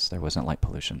constellations. There wasn't light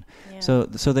pollution. Yeah. So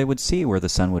they would see where the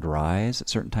sun would rise at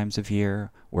certain times of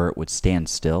year, where it would stand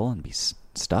still and be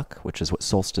stuck, which is what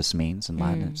solstice means in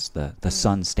Latin. It's the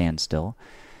sun stands still.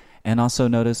 And also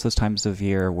notice those times of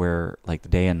year where like the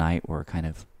day and night were kind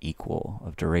of equal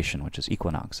of duration, which is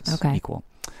equinoxes, equal.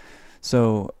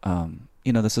 So,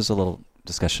 this is a little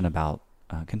discussion about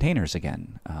containers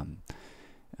again.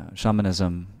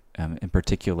 Shamanism, in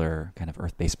particular, kind of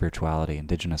earth-based spirituality,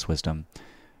 indigenous wisdom,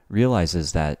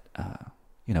 realizes that,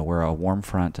 where a warm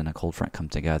front and a cold front come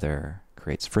together,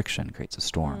 creates friction, creates a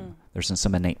storm. There's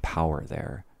some innate power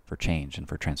there for change and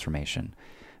for transformation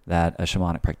that a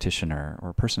shamanic practitioner or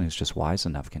a person who's just wise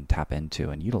enough can tap into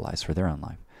and utilize for their own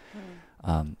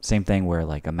life. Same thing where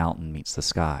like a mountain meets the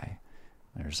sky.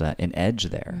 There's an edge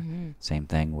there. Same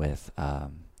thing with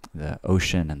the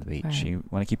ocean and the beach. Right. You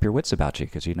want to keep your wits about you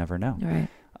because you never know. Right.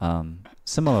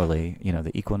 Similarly,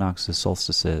 the equinoxes,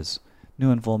 solstices,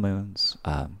 new and full moons,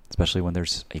 especially when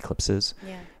there's eclipses,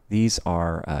 these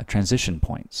are transition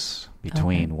points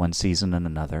between one season and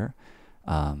another.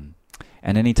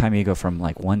 And anytime you go from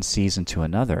like one season to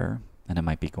another, and it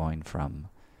might be going from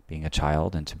being a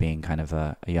child into being kind of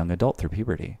a young adult through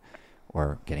puberty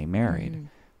or getting married,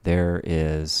 there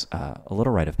is a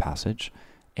little rite of passage,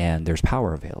 and there's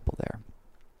power available there.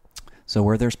 So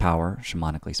where there's power,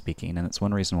 shamanically speaking, and it's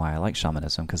one reason why I like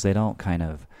shamanism, because they don't kind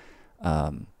of,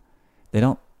 they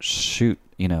don't shoot,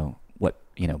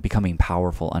 becoming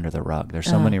powerful under the rug. There's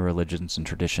so many religions and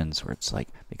traditions where it's like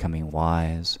becoming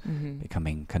wise,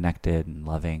 becoming connected and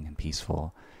loving and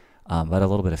peaceful, but a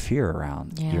little bit of fear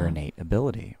around your innate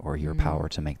ability or your power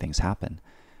to make things happen.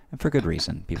 And for good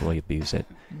reason, people abuse it.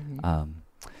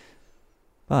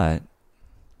 But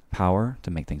power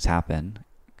to make things happen,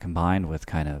 combined with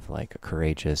kind of like a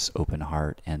courageous, open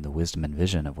heart and the wisdom and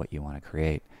vision of what you want to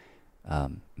create,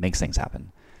 makes things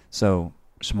happen. So,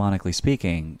 shamanically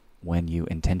speaking, when you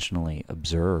intentionally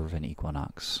observe an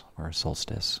equinox or a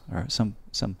solstice or some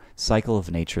cycle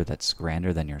of nature that's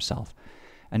grander than yourself,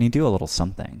 and you do a little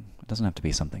something, it doesn't have to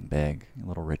be something big, a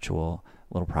little ritual,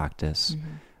 a little practice,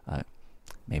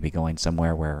 maybe going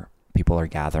somewhere where people are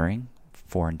gathering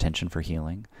for intention for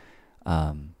healing,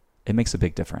 it makes a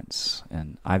big difference.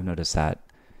 And I've noticed that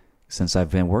since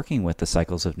I've been working with the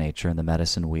cycles of nature and the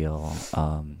medicine wheel,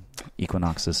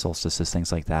 equinoxes, solstices,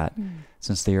 things like that,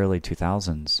 since the early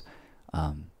 2000s,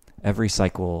 every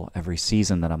cycle, every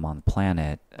season that I'm on the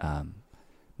planet,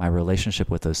 my relationship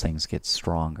with those things gets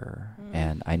stronger.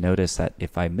 And I notice that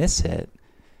if I miss it,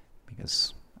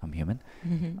 because I'm human,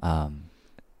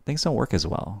 things don't work as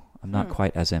well. I'm not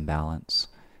quite as in balance.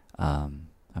 I'm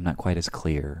not quite as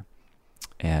clear.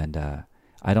 And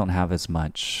I don't have as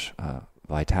much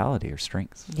vitality or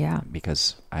strength. Yeah.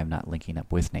 Because I'm not linking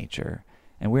up with nature.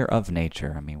 And we're of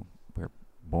nature. I mean, we're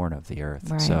born of the earth.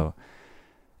 Right. So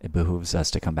it behooves us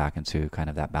to come back into kind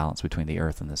of that balance between the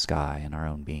earth and the sky and our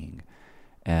own being.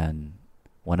 And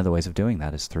one of the ways of doing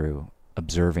that is through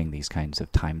observing these kinds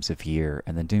of times of year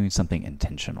and then doing something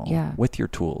intentional with your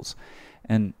tools.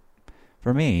 And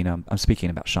for me, you know, I'm speaking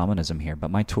about shamanism here, but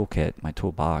my toolkit, my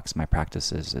toolbox, my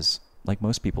practices is like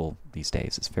most people these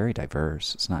days. It's very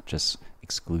diverse. It's not just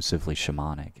exclusively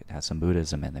shamanic. It has some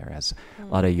Buddhism in there. It has a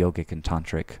lot of yogic and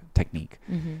tantric technique,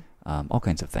 all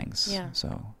kinds of things. Yeah.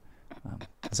 So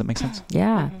does that make sense?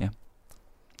 Yeah. Yeah.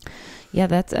 Yeah,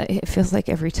 that's it feels like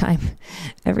every time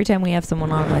we have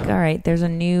someone on, like, all right, there's a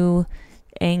new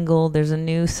angle, there's a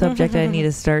new subject I need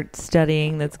to start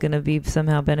studying that's going to be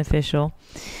somehow beneficial.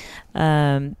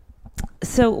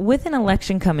 So with an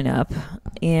election coming up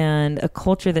and a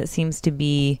culture that seems to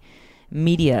be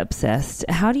media obsessed,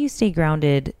 how do you stay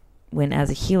grounded when, as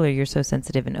a healer, you're so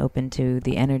sensitive and open to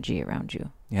the energy around you?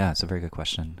 Yeah, it's a very good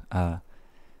question.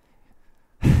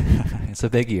 It's a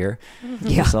big year.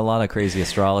 Yeah. There's a lot of crazy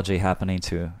astrology happening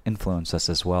to influence us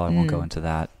as well. I won't go into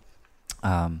that.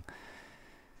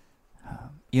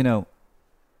 You know,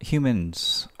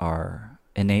 humans are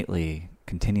innately,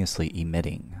 continuously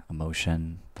emitting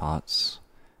emotion, thoughts,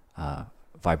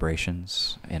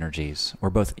 vibrations, energies.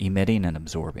 We're both emitting and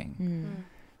absorbing.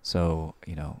 So,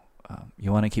 you know,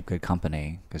 you want to keep good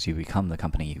company because you become the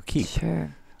company you keep.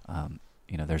 Sure.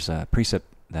 You know, there's a precept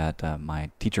that my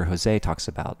teacher Jose talks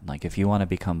about. Like, if you want to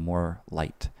become more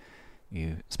light,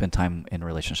 you spend time in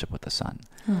relationship with the sun.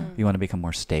 If you want to become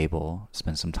more stable,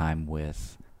 spend some time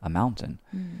with a mountain.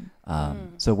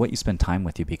 So what you spend time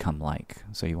with, you become like.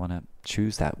 So you want to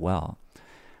choose that well.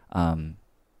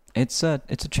 It's a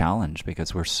challenge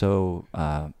because we're so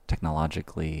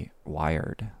technologically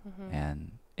wired,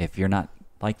 and if you're not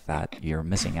like that, you're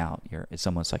missing out. It's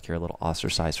almost like you're a little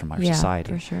ostracized from our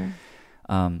society. Yeah, for sure.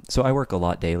 So I work a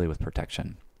lot daily with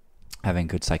protection, having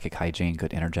good psychic hygiene,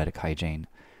 good energetic hygiene.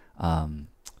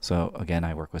 So again,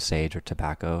 I work with sage or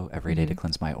tobacco every day to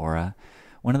cleanse my aura.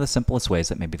 One of the simplest ways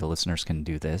that maybe the listeners can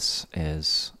do this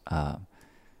is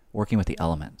working with the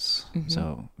elements.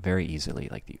 So very easily,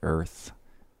 like the earth,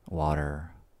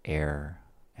 water, air,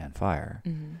 and fire.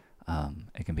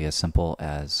 It can be as simple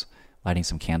as lighting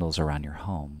some candles around your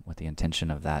home with the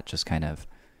intention of that just kind of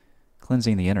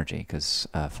cleansing the energy, because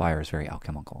fire is very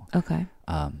alchemical. Okay.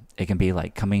 It can be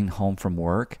like coming home from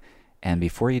work, and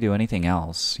before you do anything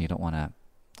else, you don't want to,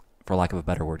 for lack of a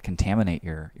better word, contaminate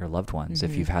your loved ones.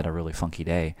 If you've had a really funky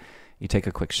day, you take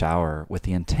a quick shower with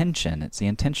the intention. It's the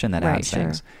intention that adds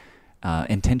things.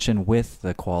 Intention with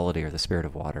the quality or the spirit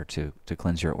of water to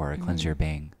cleanse your aura, cleanse your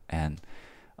being, and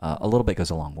a little bit goes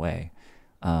a long way.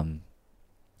 One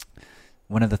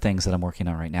of the things that I'm working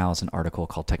on right now is an article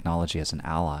called Technology as an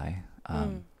Ally.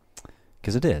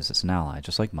 Because it's an ally,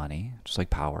 just like money, just like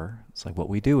power. It's like what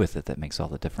we do with it that makes all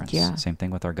the difference. Yeah. Same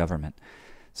thing with our government.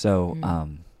 So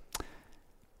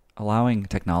allowing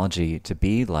technology to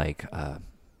be like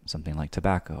something like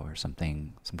tobacco or some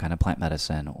kind of plant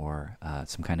medicine or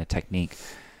some kind of technique,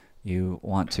 you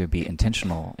want to be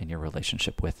intentional in your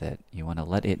relationship with it. You want to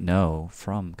let it know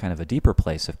from kind of a deeper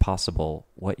place, if possible,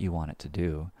 what you want it to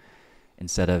do,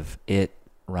 instead of it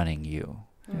running you.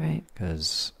 Right.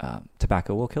 Because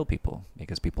tobacco will kill people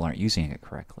because people aren't using it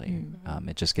correctly.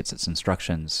 It just gets its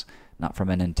instructions not from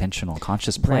an intentional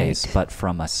conscious place, but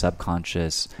from a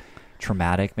subconscious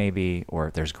traumatic maybe, or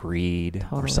if there's greed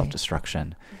or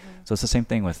self-destruction. So it's the same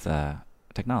thing with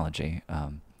technology.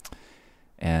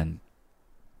 And,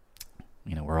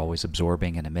 you know, we're always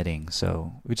absorbing and emitting.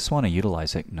 So we just want to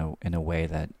utilize it in a way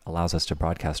that allows us to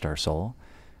broadcast our soul,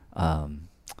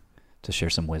 to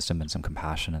share some wisdom and some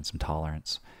compassion and some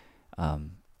tolerance.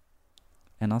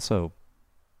 And also,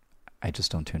 I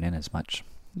just don't tune in as much.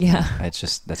 Yeah. That's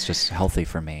just healthy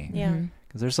for me. Yeah.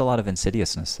 Because there's a lot of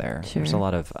insidiousness there. Sure. There's a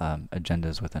lot of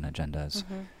agendas within agendas.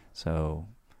 So,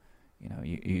 you know,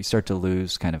 you start to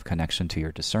lose kind of connection to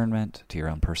your discernment, to your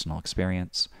own personal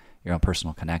experience, your own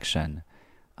personal connection.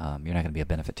 You're not going to be a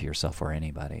benefit to yourself or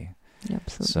anybody.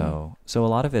 Absolutely. So a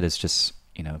lot of it is just,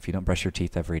 you know, if you don't brush your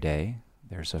teeth every day,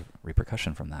 there's a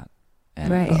repercussion from that.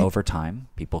 And over time,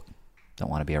 people don't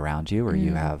want to be around you, or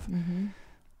you have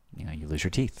you lose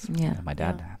your teeth. Yeah. My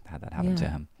dad had that happen to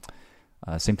him.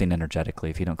 Same thing energetically.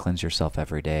 If you don't cleanse yourself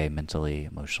every day, mentally,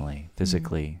 emotionally,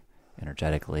 physically,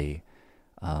 energetically,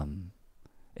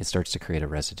 it starts to create a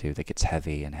residue that gets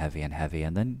heavy and heavy and heavy,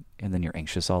 and then you're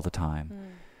anxious all the time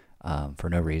for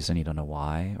no reason. You don't know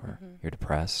why, or you're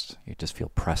depressed. You just feel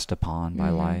pressed upon by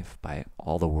life, by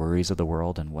all the worries of the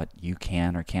world and what you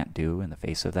can or can't do in the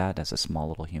face of that as a small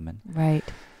little human. Right.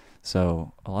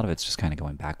 So a lot of it's just kind of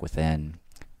going back within,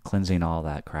 cleansing all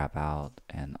that crap out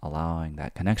and allowing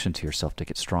that connection to yourself to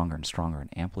get stronger and stronger in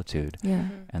amplitude. Yeah.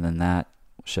 And then that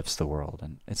shifts the world.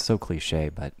 And it's so cliche,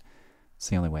 but it's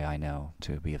the only way I know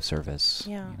to be of service,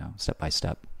 step by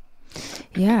step.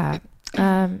 Yeah.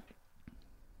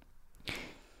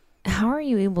 How are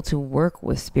you able to work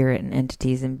with spirit and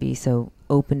entities and be so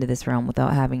open to this realm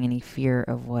without having any fear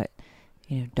of what,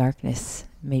 darkness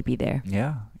may be there?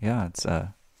 Yeah.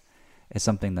 It's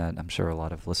something that I'm sure a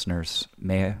lot of listeners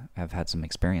may have had some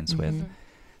experience with.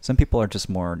 Some people are just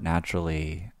more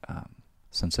naturally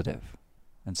sensitive,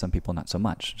 and some people not so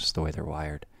much, just the way they're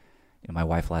wired. My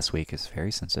wife last week is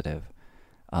very sensitive,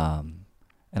 and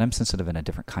I'm sensitive in a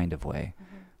different kind of way.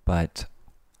 But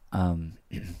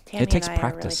it takes and I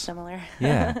practice. Are really similar.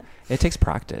 Yeah, it takes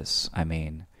practice. I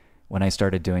mean, when I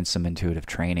started doing some intuitive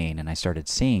training and I started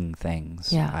seeing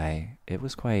things, it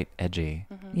was quite edgy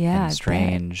and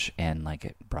strange, and like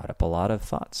it brought up a lot of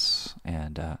thoughts.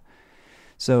 And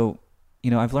so,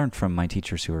 I've learned from my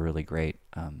teachers who are really great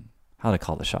how to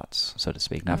call the shots, so to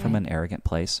speak, not from an arrogant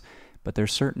place, but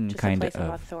there's certain just kind a place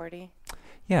of authority.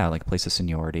 Yeah, like a place of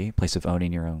seniority, place of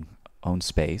owning your own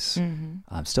space,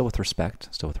 still with respect,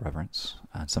 still with reverence,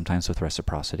 sometimes with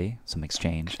reciprocity, some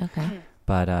exchange. Okay.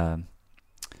 But I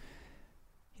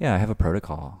have a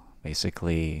protocol.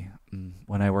 Basically,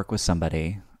 when I work with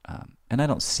somebody, and I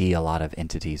don't see a lot of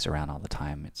entities around all the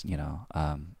time. It's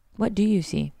what do you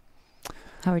see?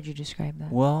 How would you describe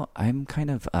that? Well, I'm kind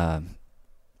of I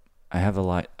have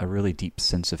a really deep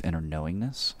sense of inner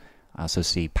knowingness. I also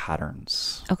see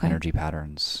patterns, energy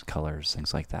patterns, colors,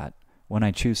 things like that. When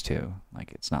I choose to,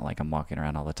 like, it's not like I'm walking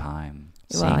around all the time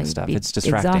seeing stuff. It's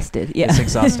distracting. Exhausted. Yeah. It's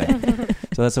exhausting.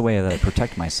 So that's a way that I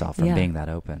protect myself from being that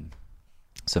open.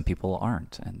 Some people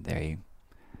aren't, and they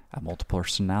have multiple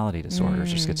personality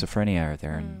disorders or schizophrenia, or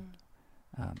they're in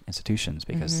institutions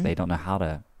because they don't know how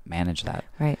to manage that.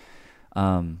 Right.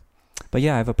 But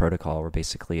yeah, I have a protocol where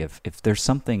basically if there's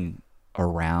something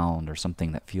around or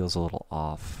something that feels a little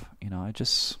off, I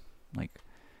just like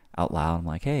out loud, I'm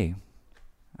like, hey,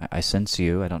 I sense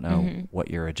you. I don't know what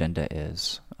your agenda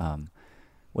is.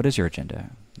 What is your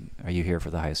agenda? Are you here for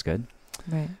the highest good?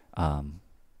 Right.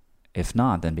 If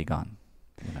not, then be gone.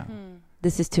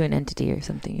 This is to an entity or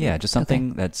something. Yeah, just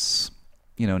something that's,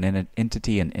 an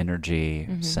entity and energy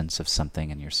sense of something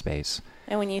in your space.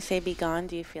 And when you say be gone,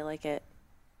 do you feel like it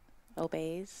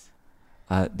obeys?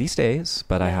 These days,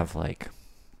 but I have like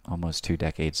almost 2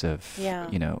 decades of,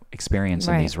 experience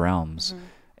in these realms.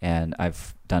 And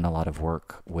I've done a lot of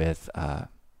work with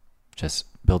just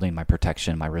building my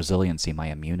protection, my resiliency, my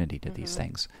immunity to these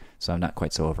things. So I'm not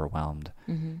quite so overwhelmed.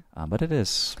 But it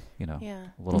is, a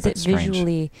little bit strange. Is it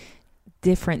visually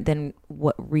different than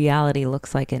what reality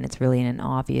looks like, and it's really an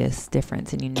obvious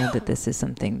difference, and you know that this is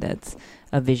something that's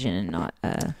a vision and not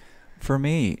a... For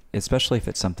me, especially if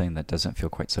it's something that doesn't feel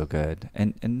quite so good,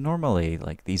 and normally,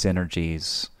 like, these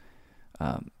energies...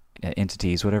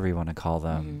 entities, whatever you want to call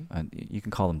them, you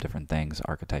can call them different things,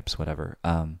 archetypes, whatever.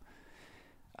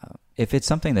 If it's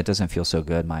something that doesn't feel so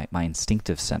good, my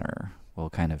instinctive center will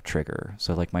kind of trigger.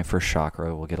 So like my first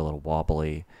chakra will get a little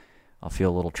wobbly. I'll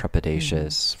feel a little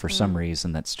trepidatious for some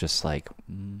reason. That's just like,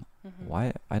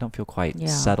 why? I don't feel quite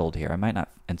settled here. I might not,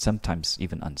 and sometimes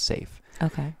even unsafe.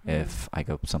 Okay. If I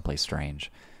go someplace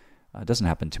strange. It doesn't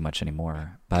happen too much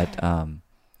anymore, but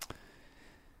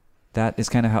that is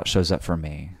kind of how it shows up for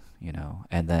me.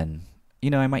 And then,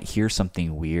 I might hear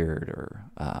something weird, or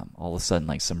all of a sudden,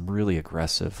 like some really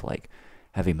aggressive, like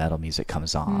heavy metal music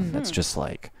comes on that's just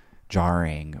like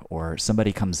jarring, or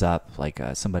somebody comes up, like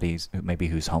somebody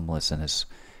who's homeless and is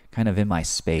kind of in my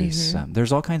space.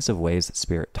 There's all kinds of ways that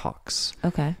spirit talks.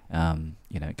 Okay.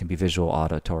 It can be visual,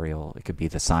 auditorial. It could be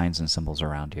the signs and symbols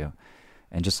around you.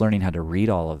 And just learning how to read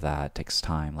all of that takes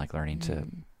time, like learning to,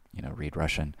 read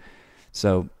Russian.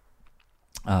 So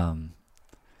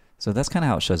that's kind of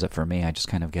how it shows up for me. I just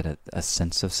kind of get a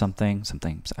sense of something.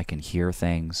 Sometimes I can hear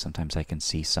things. Sometimes I can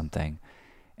see something.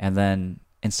 And then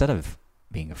instead of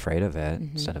being afraid of it,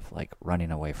 instead of like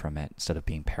running away from it, instead of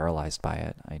being paralyzed by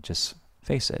it, I just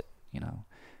face it,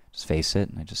 just face it.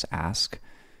 And I just ask,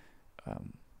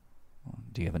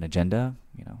 do you have an agenda?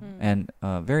 And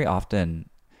very often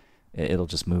it'll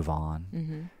just move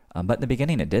on. But in the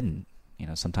beginning it didn't.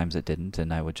 Sometimes it didn't,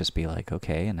 and I would just be like,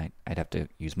 okay, and I'd have to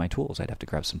use my tools. I'd have to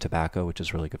grab some tobacco, which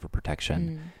is really good for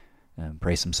protection,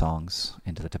 pray some songs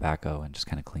into the tobacco, and just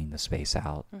kind of clean the space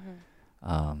out.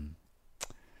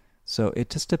 So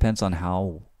it just depends on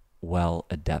how well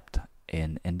adept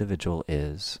an individual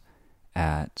is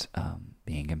at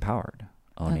being empowered,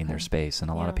 owning their space,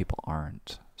 and a lot of people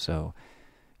aren't. So,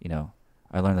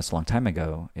 I learned this a long time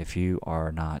ago. If you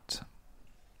are not,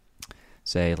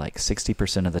 say, like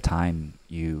 60% of the time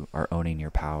you are owning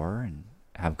your power and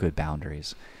have good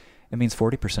boundaries, it means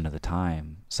 40% of the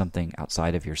time something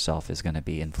outside of yourself is going to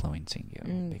be influencing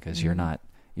you, because you're not,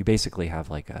 you basically have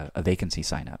like a vacancy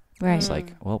sign up. Right. It's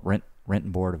like, well, rent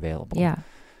and board available. Yeah.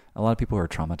 A lot of people who are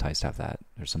traumatized have that.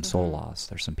 There's some soul loss.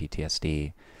 There's some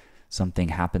PTSD. Something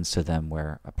happens to them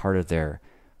where a part of their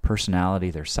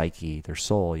personality, their psyche, their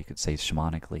soul, you could say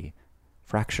shamanically,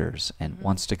 fractures and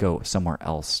wants to go somewhere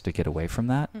else to get away from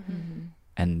that,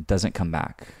 and doesn't come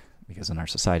back, because in our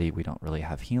society we don't really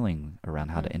have healing around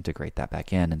how to integrate that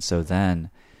back in. And so then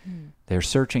they're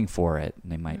searching for it,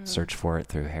 and they might search for it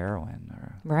through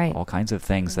heroin or all kinds of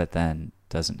things that then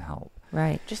doesn't help.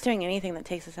 Right. Just doing anything that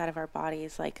takes us out of our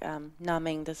bodies, like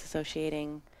numbing,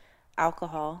 disassociating,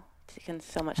 alcohol can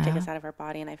so much take us out of our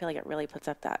body, and I feel like it really puts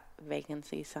up that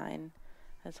vacancy sign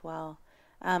as well.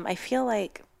 I feel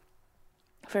like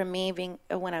for me,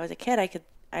 when I was a kid,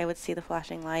 I would see the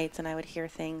flashing lights, and I would hear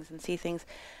things and see things,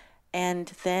 and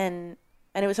it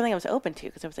was something I was open to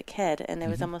because I was a kid, and it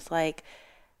was almost like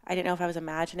I didn't know if I was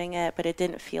imagining it, but it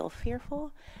didn't feel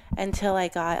fearful until I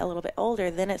got a little bit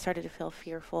older. Then it started to feel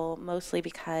fearful, mostly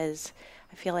because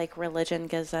I feel like religion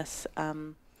gives us,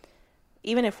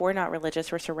 even if we're not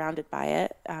religious, we're surrounded by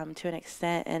it to an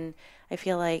extent, and I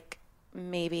feel like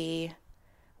maybe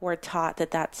we're taught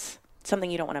that that's something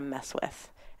you don't want to mess with.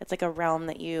 It's like a realm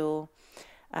that you,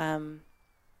 I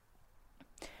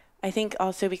think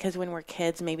also because when we're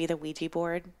kids, maybe the Ouija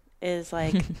board is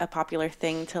like a popular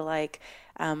thing to like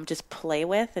just play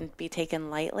with and be taken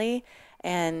lightly.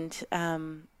 And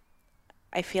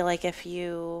I feel like if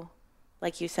you,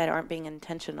 like you said, aren't being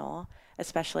intentional,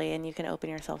 especially, and you can open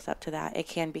yourselves up to that, it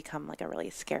can become like a really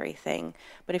scary thing.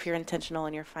 But if you're intentional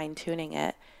and you're fine tuning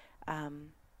it,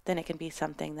 then it can be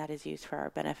something that is used for our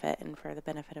benefit and for the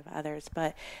benefit of others.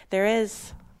 But there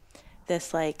is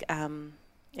this like,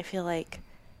 I feel like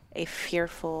a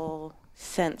fearful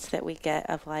sense that we get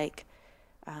of like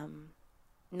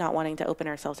not wanting to open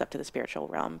ourselves up to the spiritual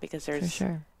realm because there's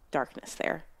darkness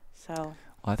there. So, well,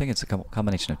 I think it's a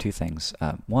combination of two things.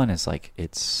 One is like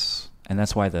and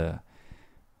that's why the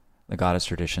goddess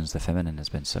traditions, the feminine, has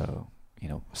been so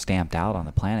stamped out on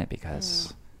the planet,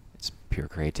 because it's pure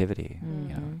creativity.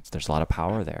 There's a lot of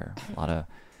power there. A lot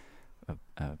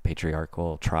of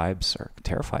patriarchal tribes are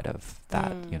terrified of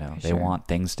that. They want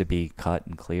things to be cut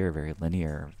and clear, very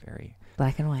linear, very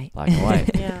black and white.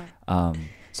 Yeah.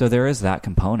 So there is that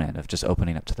component of just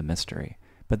opening up to the mystery,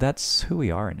 but that's who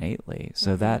we are innately.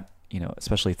 So that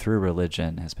especially through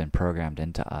religion, has been programmed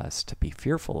into us to be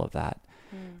fearful of that.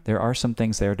 There are some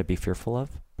things there to be fearful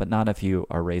of, but not if you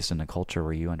are raised in a culture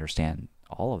where you understand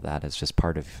all of that as just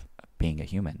part of being a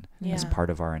human, as part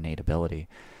of our innate ability.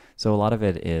 So a lot of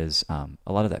it is, a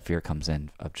lot of that fear comes in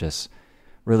of just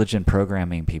religion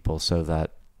programming people so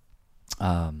that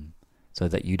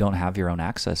you don't have your own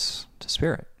access to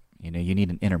spirit. You need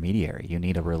an intermediary. You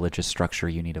need a religious structure.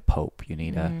 You need a pope. You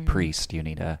need a priest. You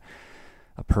need a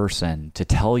person to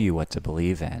tell you what to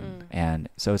believe in. And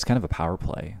so it's kind of a power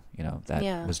play,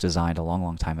 that was designed a long,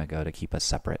 long time ago to keep us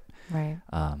separate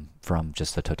from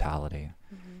just the totality.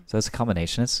 So it's a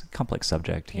combination. It's a complex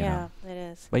subject. You know. It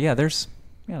is. But yeah, there's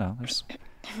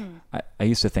I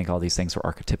used to think all these things were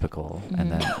archetypical,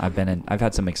 and then I've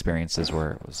had some experiences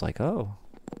where it was like, oh,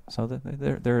 so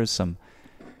there is some,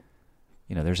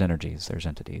 there's energies, there's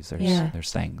entities,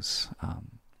 there's things.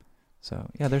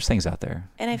 So yeah, there's things out there.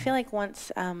 And I feel like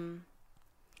once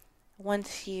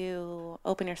you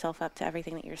open yourself up to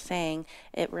everything that you're saying,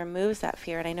 it removes that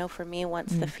fear. And I know for me,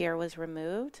 once the fear was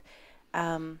removed,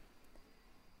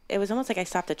 it was almost like I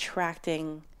stopped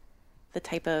attracting the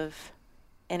type of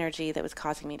energy that was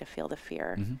causing me to feel the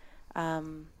fear.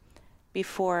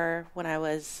 Before, when I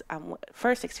was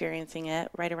first experiencing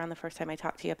it, right around the first time I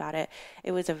talked to you about it,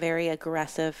 it was a very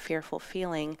aggressive, fearful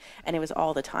feeling, and it was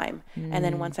all the time. And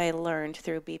then once I learned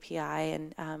through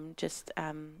BPI and just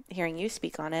hearing you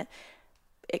speak on it,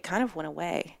 it kind of went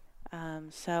away.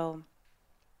 So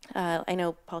I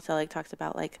know Paul Selig talks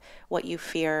about like what you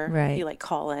fear, you like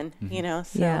call in, So.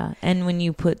 Yeah, and when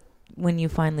you put when you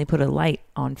finally put a light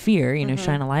on fear,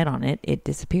 shine a light on it, it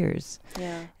disappears.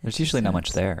 Yeah. There's usually not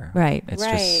much there. Right. It's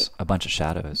just a bunch of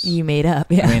shadows. You made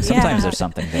up. Yeah. I mean, sometimes there's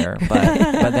something there,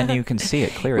 but then you can see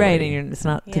it clearly. Right. And it's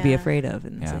not to be afraid of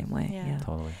in the same way. Yeah.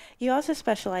 Totally. You also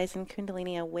specialize in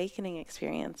Kundalini awakening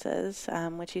experiences,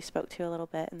 which you spoke to a little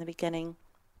bit in the beginning.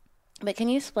 But can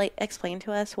you explain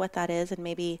to us what that is and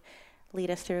maybe lead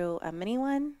us through a mini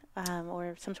one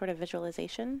or some sort of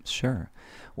visualization? Sure.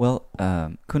 Well,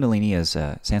 Kundalini is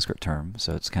a Sanskrit term,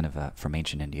 so it's kind of from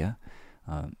ancient India.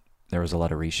 There was a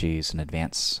lot of rishis and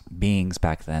advanced beings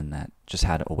back then that just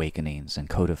had awakenings and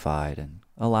codified and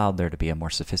allowed there to be a more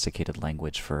sophisticated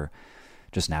language for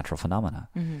just natural phenomena.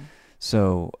 Mm-hmm.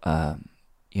 So,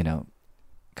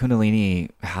 Kundalini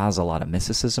has a lot of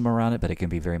mysticism around it, but it can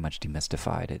be very much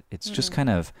demystified. It's just kind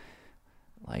of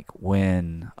like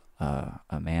when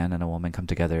a man and a woman come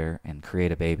together and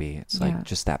create a baby. It's like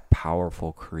just that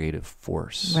powerful creative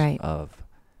force of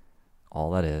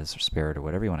all that is, or spirit, or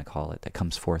whatever you want to call it, that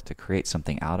comes forth to create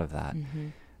something out of that. Mm-hmm.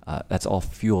 That's all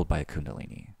fueled by a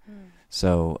Kundalini.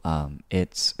 So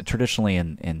it's traditionally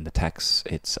in the texts,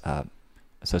 it's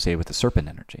associated with the serpent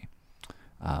energy,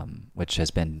 which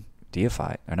has been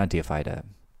deified, or not deified,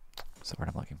 what's the word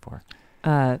I'm looking for?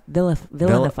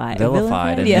 Vilified.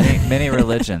 Vilified in many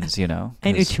religions, I know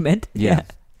what you meant. Yeah.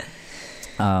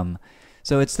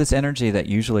 So it's this energy that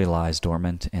usually lies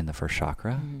dormant in the first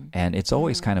chakra, and it's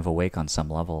always kind of awake on some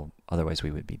level, otherwise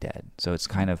we would be dead. So it's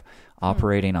kind of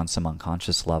operating on some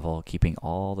unconscious level, keeping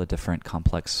all the different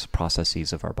complex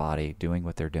processes of our body doing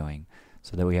what they're doing,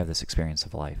 so that we have this experience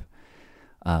of life.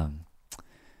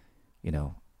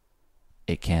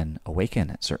 It can awaken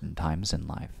at certain times in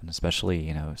life, and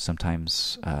especially,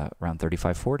 sometimes around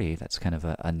 35, 40, that's kind of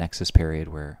a nexus period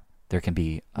where there can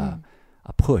be a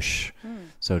push,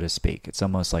 so to speak. It's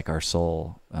almost like our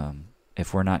soul,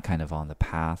 if we're not kind of on the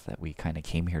path that we kind of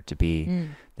came here to be,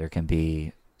 there can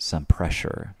be some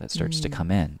pressure that starts to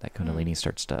come in, that Kundalini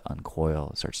starts to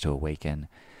uncoil, starts to awaken,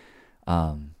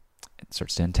 it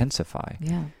starts to intensify.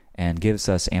 Yeah. And gives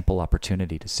us ample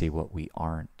opportunity to see what we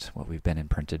aren't, what we've been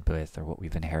imprinted with, or what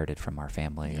we've inherited from our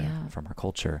family or from our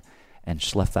culture, and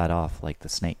slough that off like the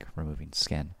snake removing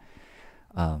skin.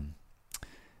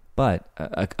 But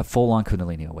a full-on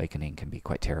Kundalini awakening can be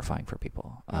quite terrifying for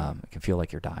people. It can feel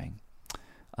like you're dying.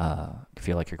 It can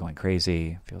feel like you're going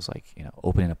crazy. It feels like,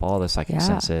 opening up all the psychic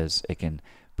senses. It can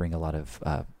bring a lot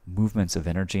of movements of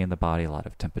energy in the body, a lot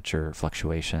of temperature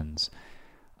fluctuations.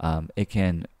 It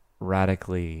can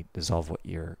radically dissolve what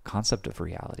your concept of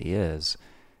reality is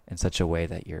in such a way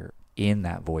that you're in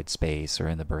that void space or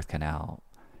in the birth canal,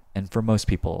 and for most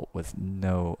people with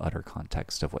no utter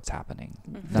context of what's happening.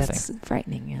 Nothing. That's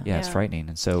frightening. Yeah, it's frightening.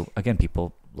 And so again,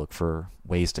 people look for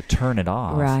ways to turn it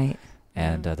off, right?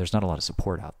 And there's not a lot of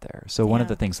support out there. So one of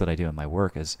the things that I do in my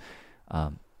work is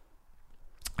I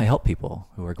help people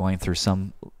who are going through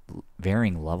some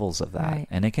varying levels of that,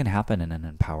 and it can happen in an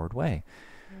empowered way.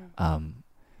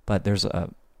 But there's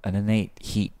an innate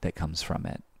heat that comes from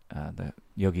it. The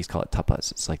yogis call it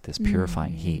tapas. It's like this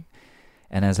purifying heat.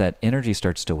 And as that energy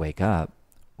starts to wake up,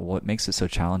 what makes it so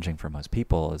challenging for most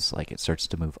people is like it starts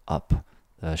to move up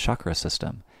the chakra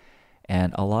system.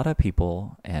 And a lot of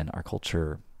people, and our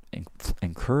culture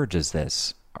encourages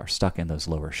this, are stuck in those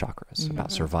lower chakras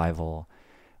about survival,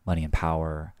 money and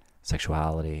power,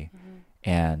 sexuality.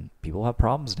 And people have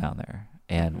problems down there.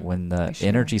 And when the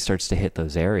energy starts to hit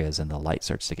those areas and the light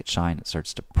starts to get shine, it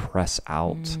starts to press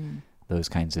out those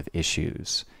kinds of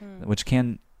issues, which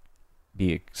can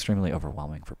be extremely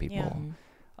overwhelming for people.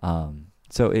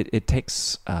 So it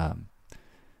takes some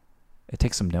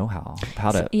know-how,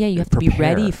 how to you have prepare. To be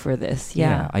ready for this.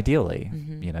 Yeah, ideally,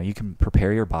 you can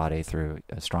prepare your body through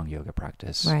a strong yoga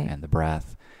practice and the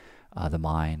breath, the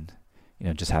mind,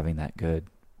 just having that good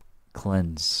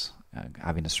cleanse,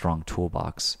 having a strong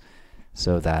toolbox.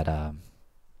 So that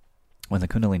when the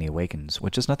Kundalini awakens,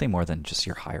 which is nothing more than just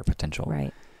your higher potential,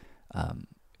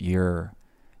 your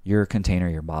container,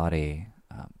 your body,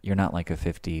 you're not like a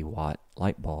 50-watt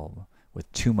light bulb with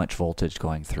too much voltage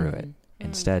going through it.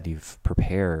 Instead, you've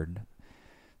prepared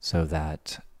so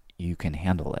that you can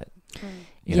handle it,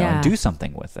 and do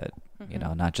something with it,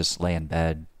 not just lay in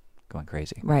bed going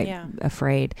crazy. Right. Yeah.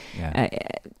 Afraid. Yeah.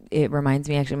 It reminds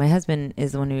me, actually, my husband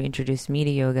is the one who introduced me to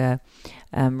yoga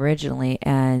originally,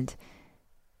 and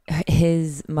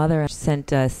his mother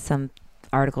sent us some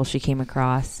article she came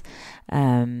across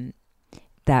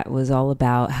that was all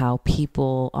about how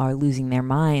people are losing their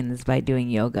minds by doing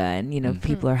yoga, and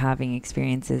people are having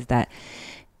experiences that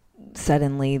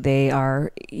suddenly they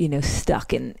are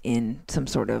stuck in some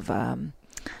sort of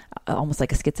almost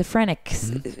like a schizophrenic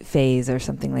phase or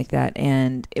something like that.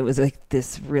 And it was like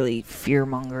this really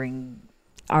fear-mongering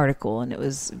article, and it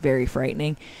was very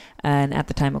frightening. And at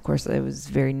the time, of course, I was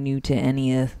very new to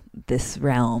any of this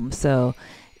realm. So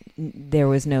there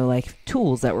was no like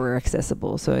tools that were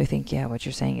accessible. So I think, what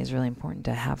you're saying is really important,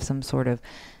 to have some sort of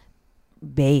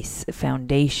base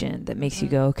foundation that makes you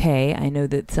go, okay, I know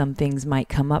that some things might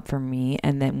come up for me,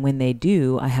 and then when they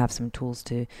do, I have some tools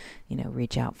to,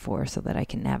 reach out for, so that I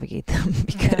can navigate them.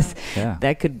 Because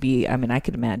that could be, I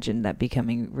could imagine that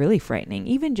becoming really frightening,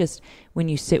 even just when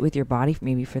you sit with your body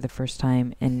maybe for the first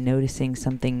time and noticing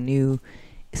something new,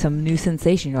 some new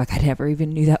sensation. You're like, I never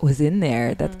even knew that was in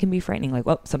there. That can be frightening. Like,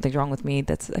 well, something's wrong with me.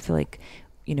 I feel like,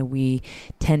 we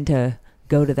tend to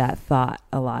go to that thought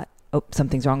a lot. Oh,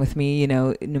 something's wrong with me,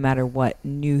 no matter what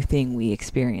new thing we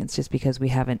experience, just because we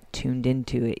haven't tuned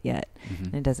into it yet.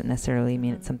 And it doesn't necessarily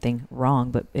mean it's something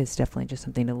wrong, but it's definitely just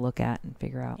something to look at and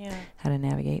figure out how to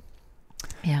navigate.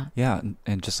 Yeah.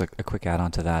 And just a quick add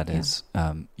on to that is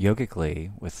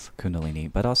yogically with Kundalini,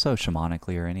 but also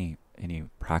shamanically or any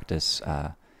practice,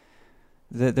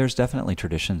 there's definitely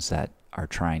traditions that are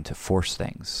trying to force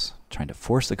things, trying to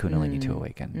force the Kundalini to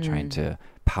awaken, trying to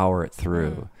power it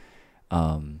through.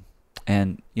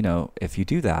 And, if you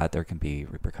do that, there can be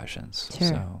repercussions.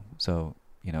 Sure. So,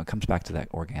 it comes back to that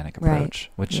organic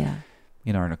approach, which,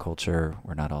 in our culture,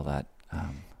 we're not all that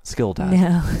skilled at.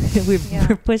 No,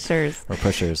 we're pushers. We're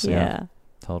pushers, yeah.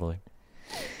 Totally.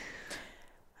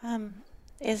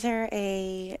 Is there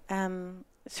a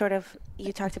sort of,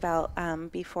 you talked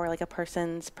about before, like a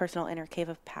person's personal inner cave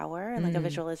of power and like a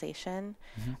visualization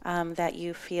that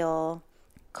you feel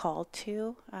called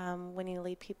to when you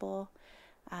lead people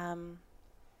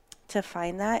to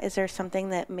find that? Is there something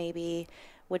that maybe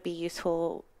would be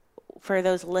useful for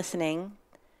those listening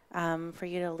for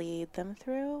you to lead them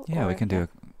through? Yeah, we can do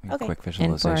a quick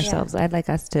visualization. And for ourselves, I'd like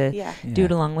us to do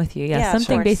it along with you.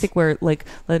 Something basic where, like,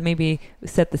 let maybe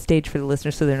set the stage for the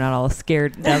listeners so they're not all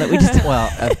scared now that we just... Well,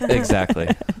 exactly.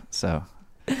 So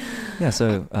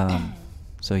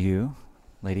you,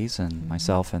 ladies, and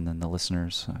myself, and then the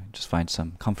listeners, just find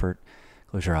some comfort.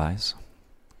 Close your eyes.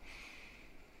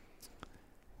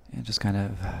 And just kind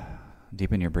of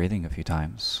deepen your breathing a few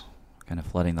times, kind of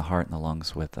flooding the heart and the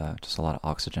lungs with just a lot of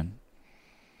oxygen.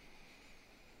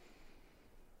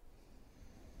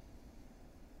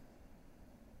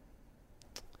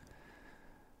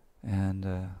 And,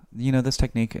 this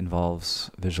technique involves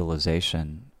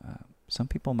visualization. Some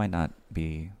people might not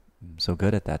be so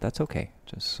good at that. That's okay.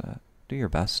 Just do your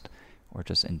best, or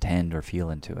just intend or feel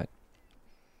into it.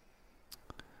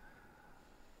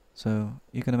 So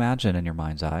you can imagine in your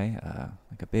mind's eye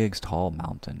like a big, tall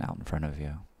mountain out in front of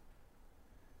you.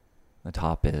 The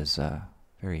top is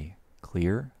very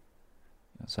clear.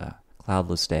 It's a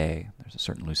cloudless day. There's a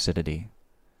certain lucidity.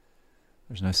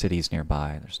 There's no cities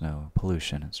nearby. There's no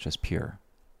pollution. It's just pure.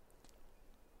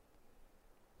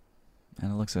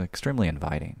 And it looks extremely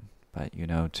inviting. But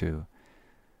to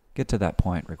get to that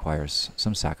point requires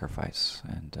some sacrifice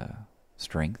and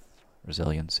strength,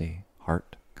 resiliency,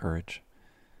 heart, courage.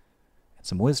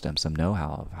 Some wisdom, some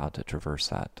know-how of how to traverse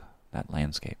that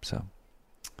landscape. So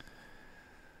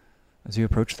as you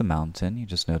approach the mountain, you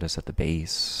just notice at the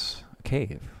base a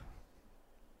cave.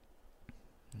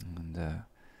 And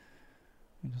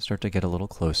you start to get a little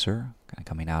closer, kind of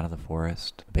coming out of the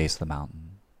forest, the base of the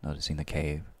mountain, noticing the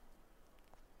cave.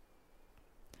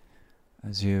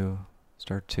 As you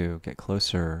start to get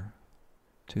closer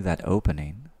to that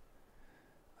opening,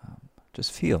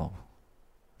 just feel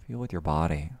with your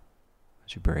body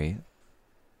as you breathe,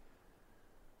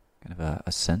 kind of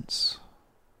a sense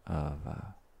of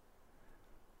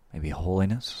maybe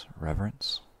holiness,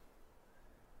 reverence,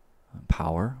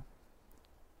 power,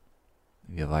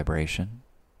 maybe a vibration.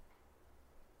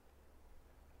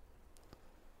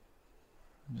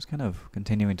 I'm just kind of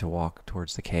continuing to walk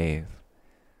towards the cave,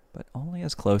 but only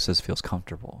as close as feels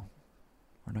comfortable.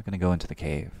 We're not going to go into the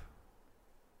cave.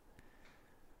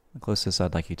 The closest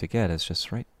I'd like you to get is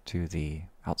just right to the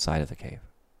outside of the cave.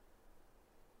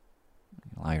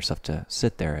 Allow yourself to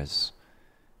sit there as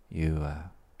you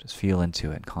just feel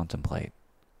into it and contemplate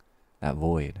that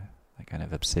void, that kind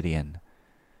of obsidian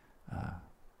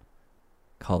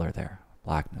color there,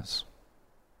 blackness.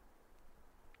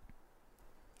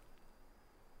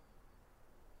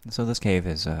 And so this cave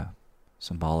is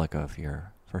symbolic of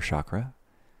your first chakra,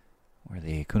 where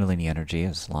the Kundalini energy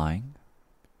is lying,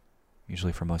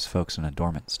 usually for most folks in a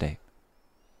dormant state.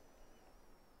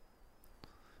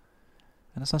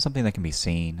 And it's not something that can be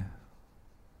seen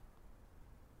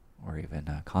or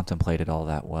even contemplated all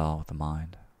that well with the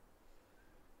mind.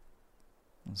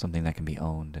 It's something that can be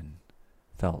owned and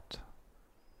felt.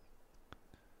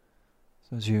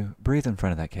 So as you breathe in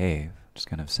front of that cave, just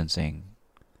kind of sensing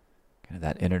kind of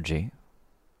that energy,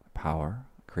 power,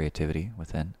 creativity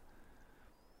within,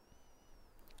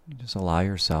 you just allow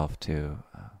yourself to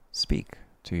speak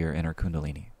to your inner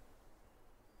Kundalini.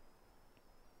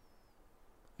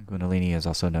 Kundalini is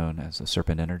also known as the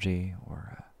serpent energy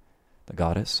or the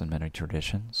goddess in many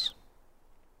traditions.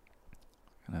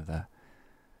 Kind of the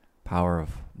power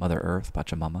of Mother Earth,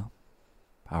 Pachamama,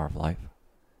 power of life.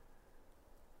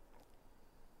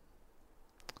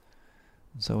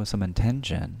 And so with some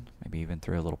intention, maybe even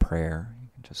through a little prayer, you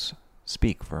can just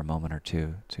speak for a moment or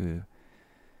two to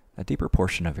a deeper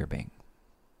portion of your being.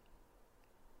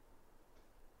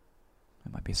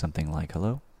 It might be something like,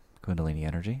 hello, Kundalini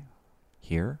energy,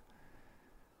 here,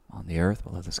 on the earth,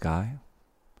 below the sky.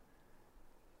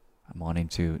 I'm wanting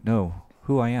to know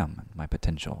who I am and my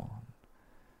potential.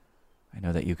 I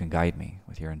know that you can guide me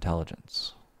with your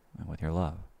intelligence and with your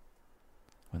love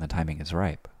when the timing is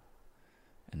ripe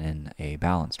and in a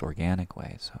balanced, organic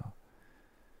way. So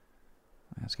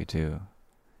I ask you to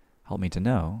help me to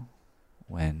know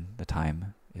when the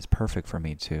time is perfect for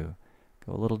me to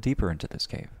go a little deeper into this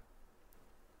cave.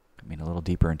 I mean, a little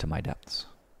deeper into my depths.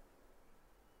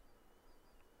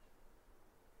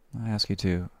 I ask you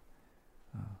to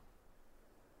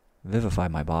vivify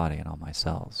my body and all my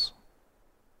cells.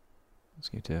 I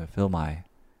ask you to fill my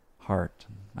heart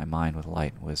and my mind with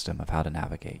light and wisdom of how to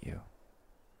navigate you.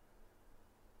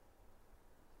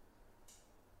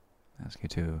 I ask you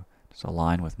to just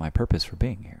align with my purpose for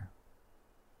being here.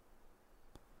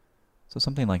 So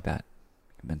something like that.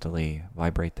 You can mentally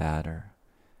vibrate that, or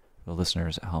for the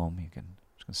listeners at home, you can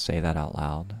just say that out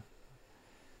loud.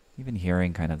 Even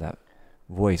hearing kind of that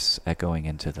voice echoing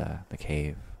into the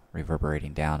cave,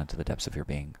 reverberating down into the depths of your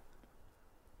being.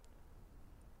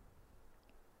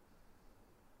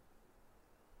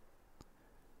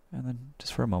 And then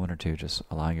just for a moment or two, just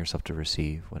allowing yourself to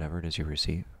receive whatever it is you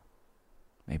receive.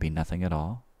 Maybe nothing at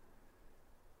all.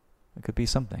 It could be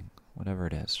something, whatever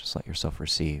it is. Just let yourself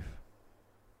receive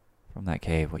from that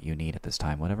cave what you need at this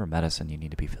time, whatever medicine you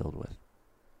need to be filled with.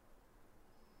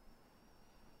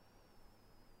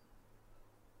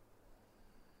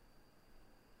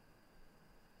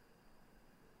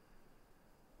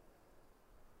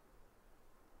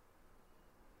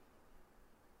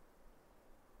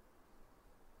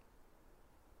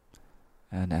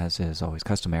 And as is always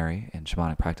customary in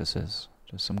shamanic practices,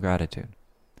 just some gratitude.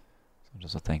 So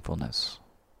just a thankfulness.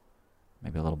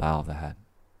 Maybe a little bow of the head.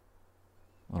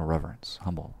 A little reverence.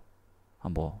 Humble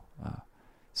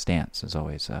stance is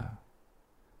always a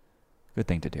good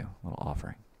thing to do. A little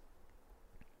offering.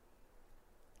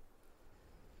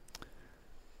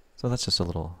 So that's just a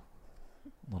little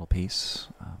piece.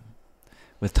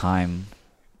 With time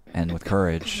and with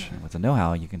courage and with the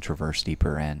know-how, you can traverse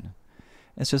deeper in.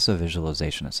 It's just a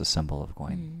visualization. It's a symbol of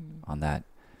going on that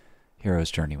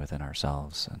hero's journey within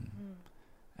ourselves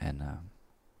and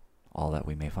all that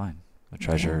we may find. The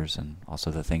treasures and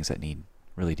also the things that need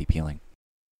really deep healing.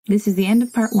 This is the end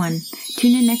of part 1.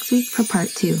 Tune in next week for part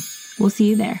 2. We'll see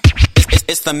you there.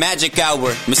 It's the magic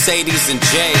hour, Mercedes and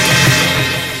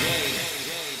Jay.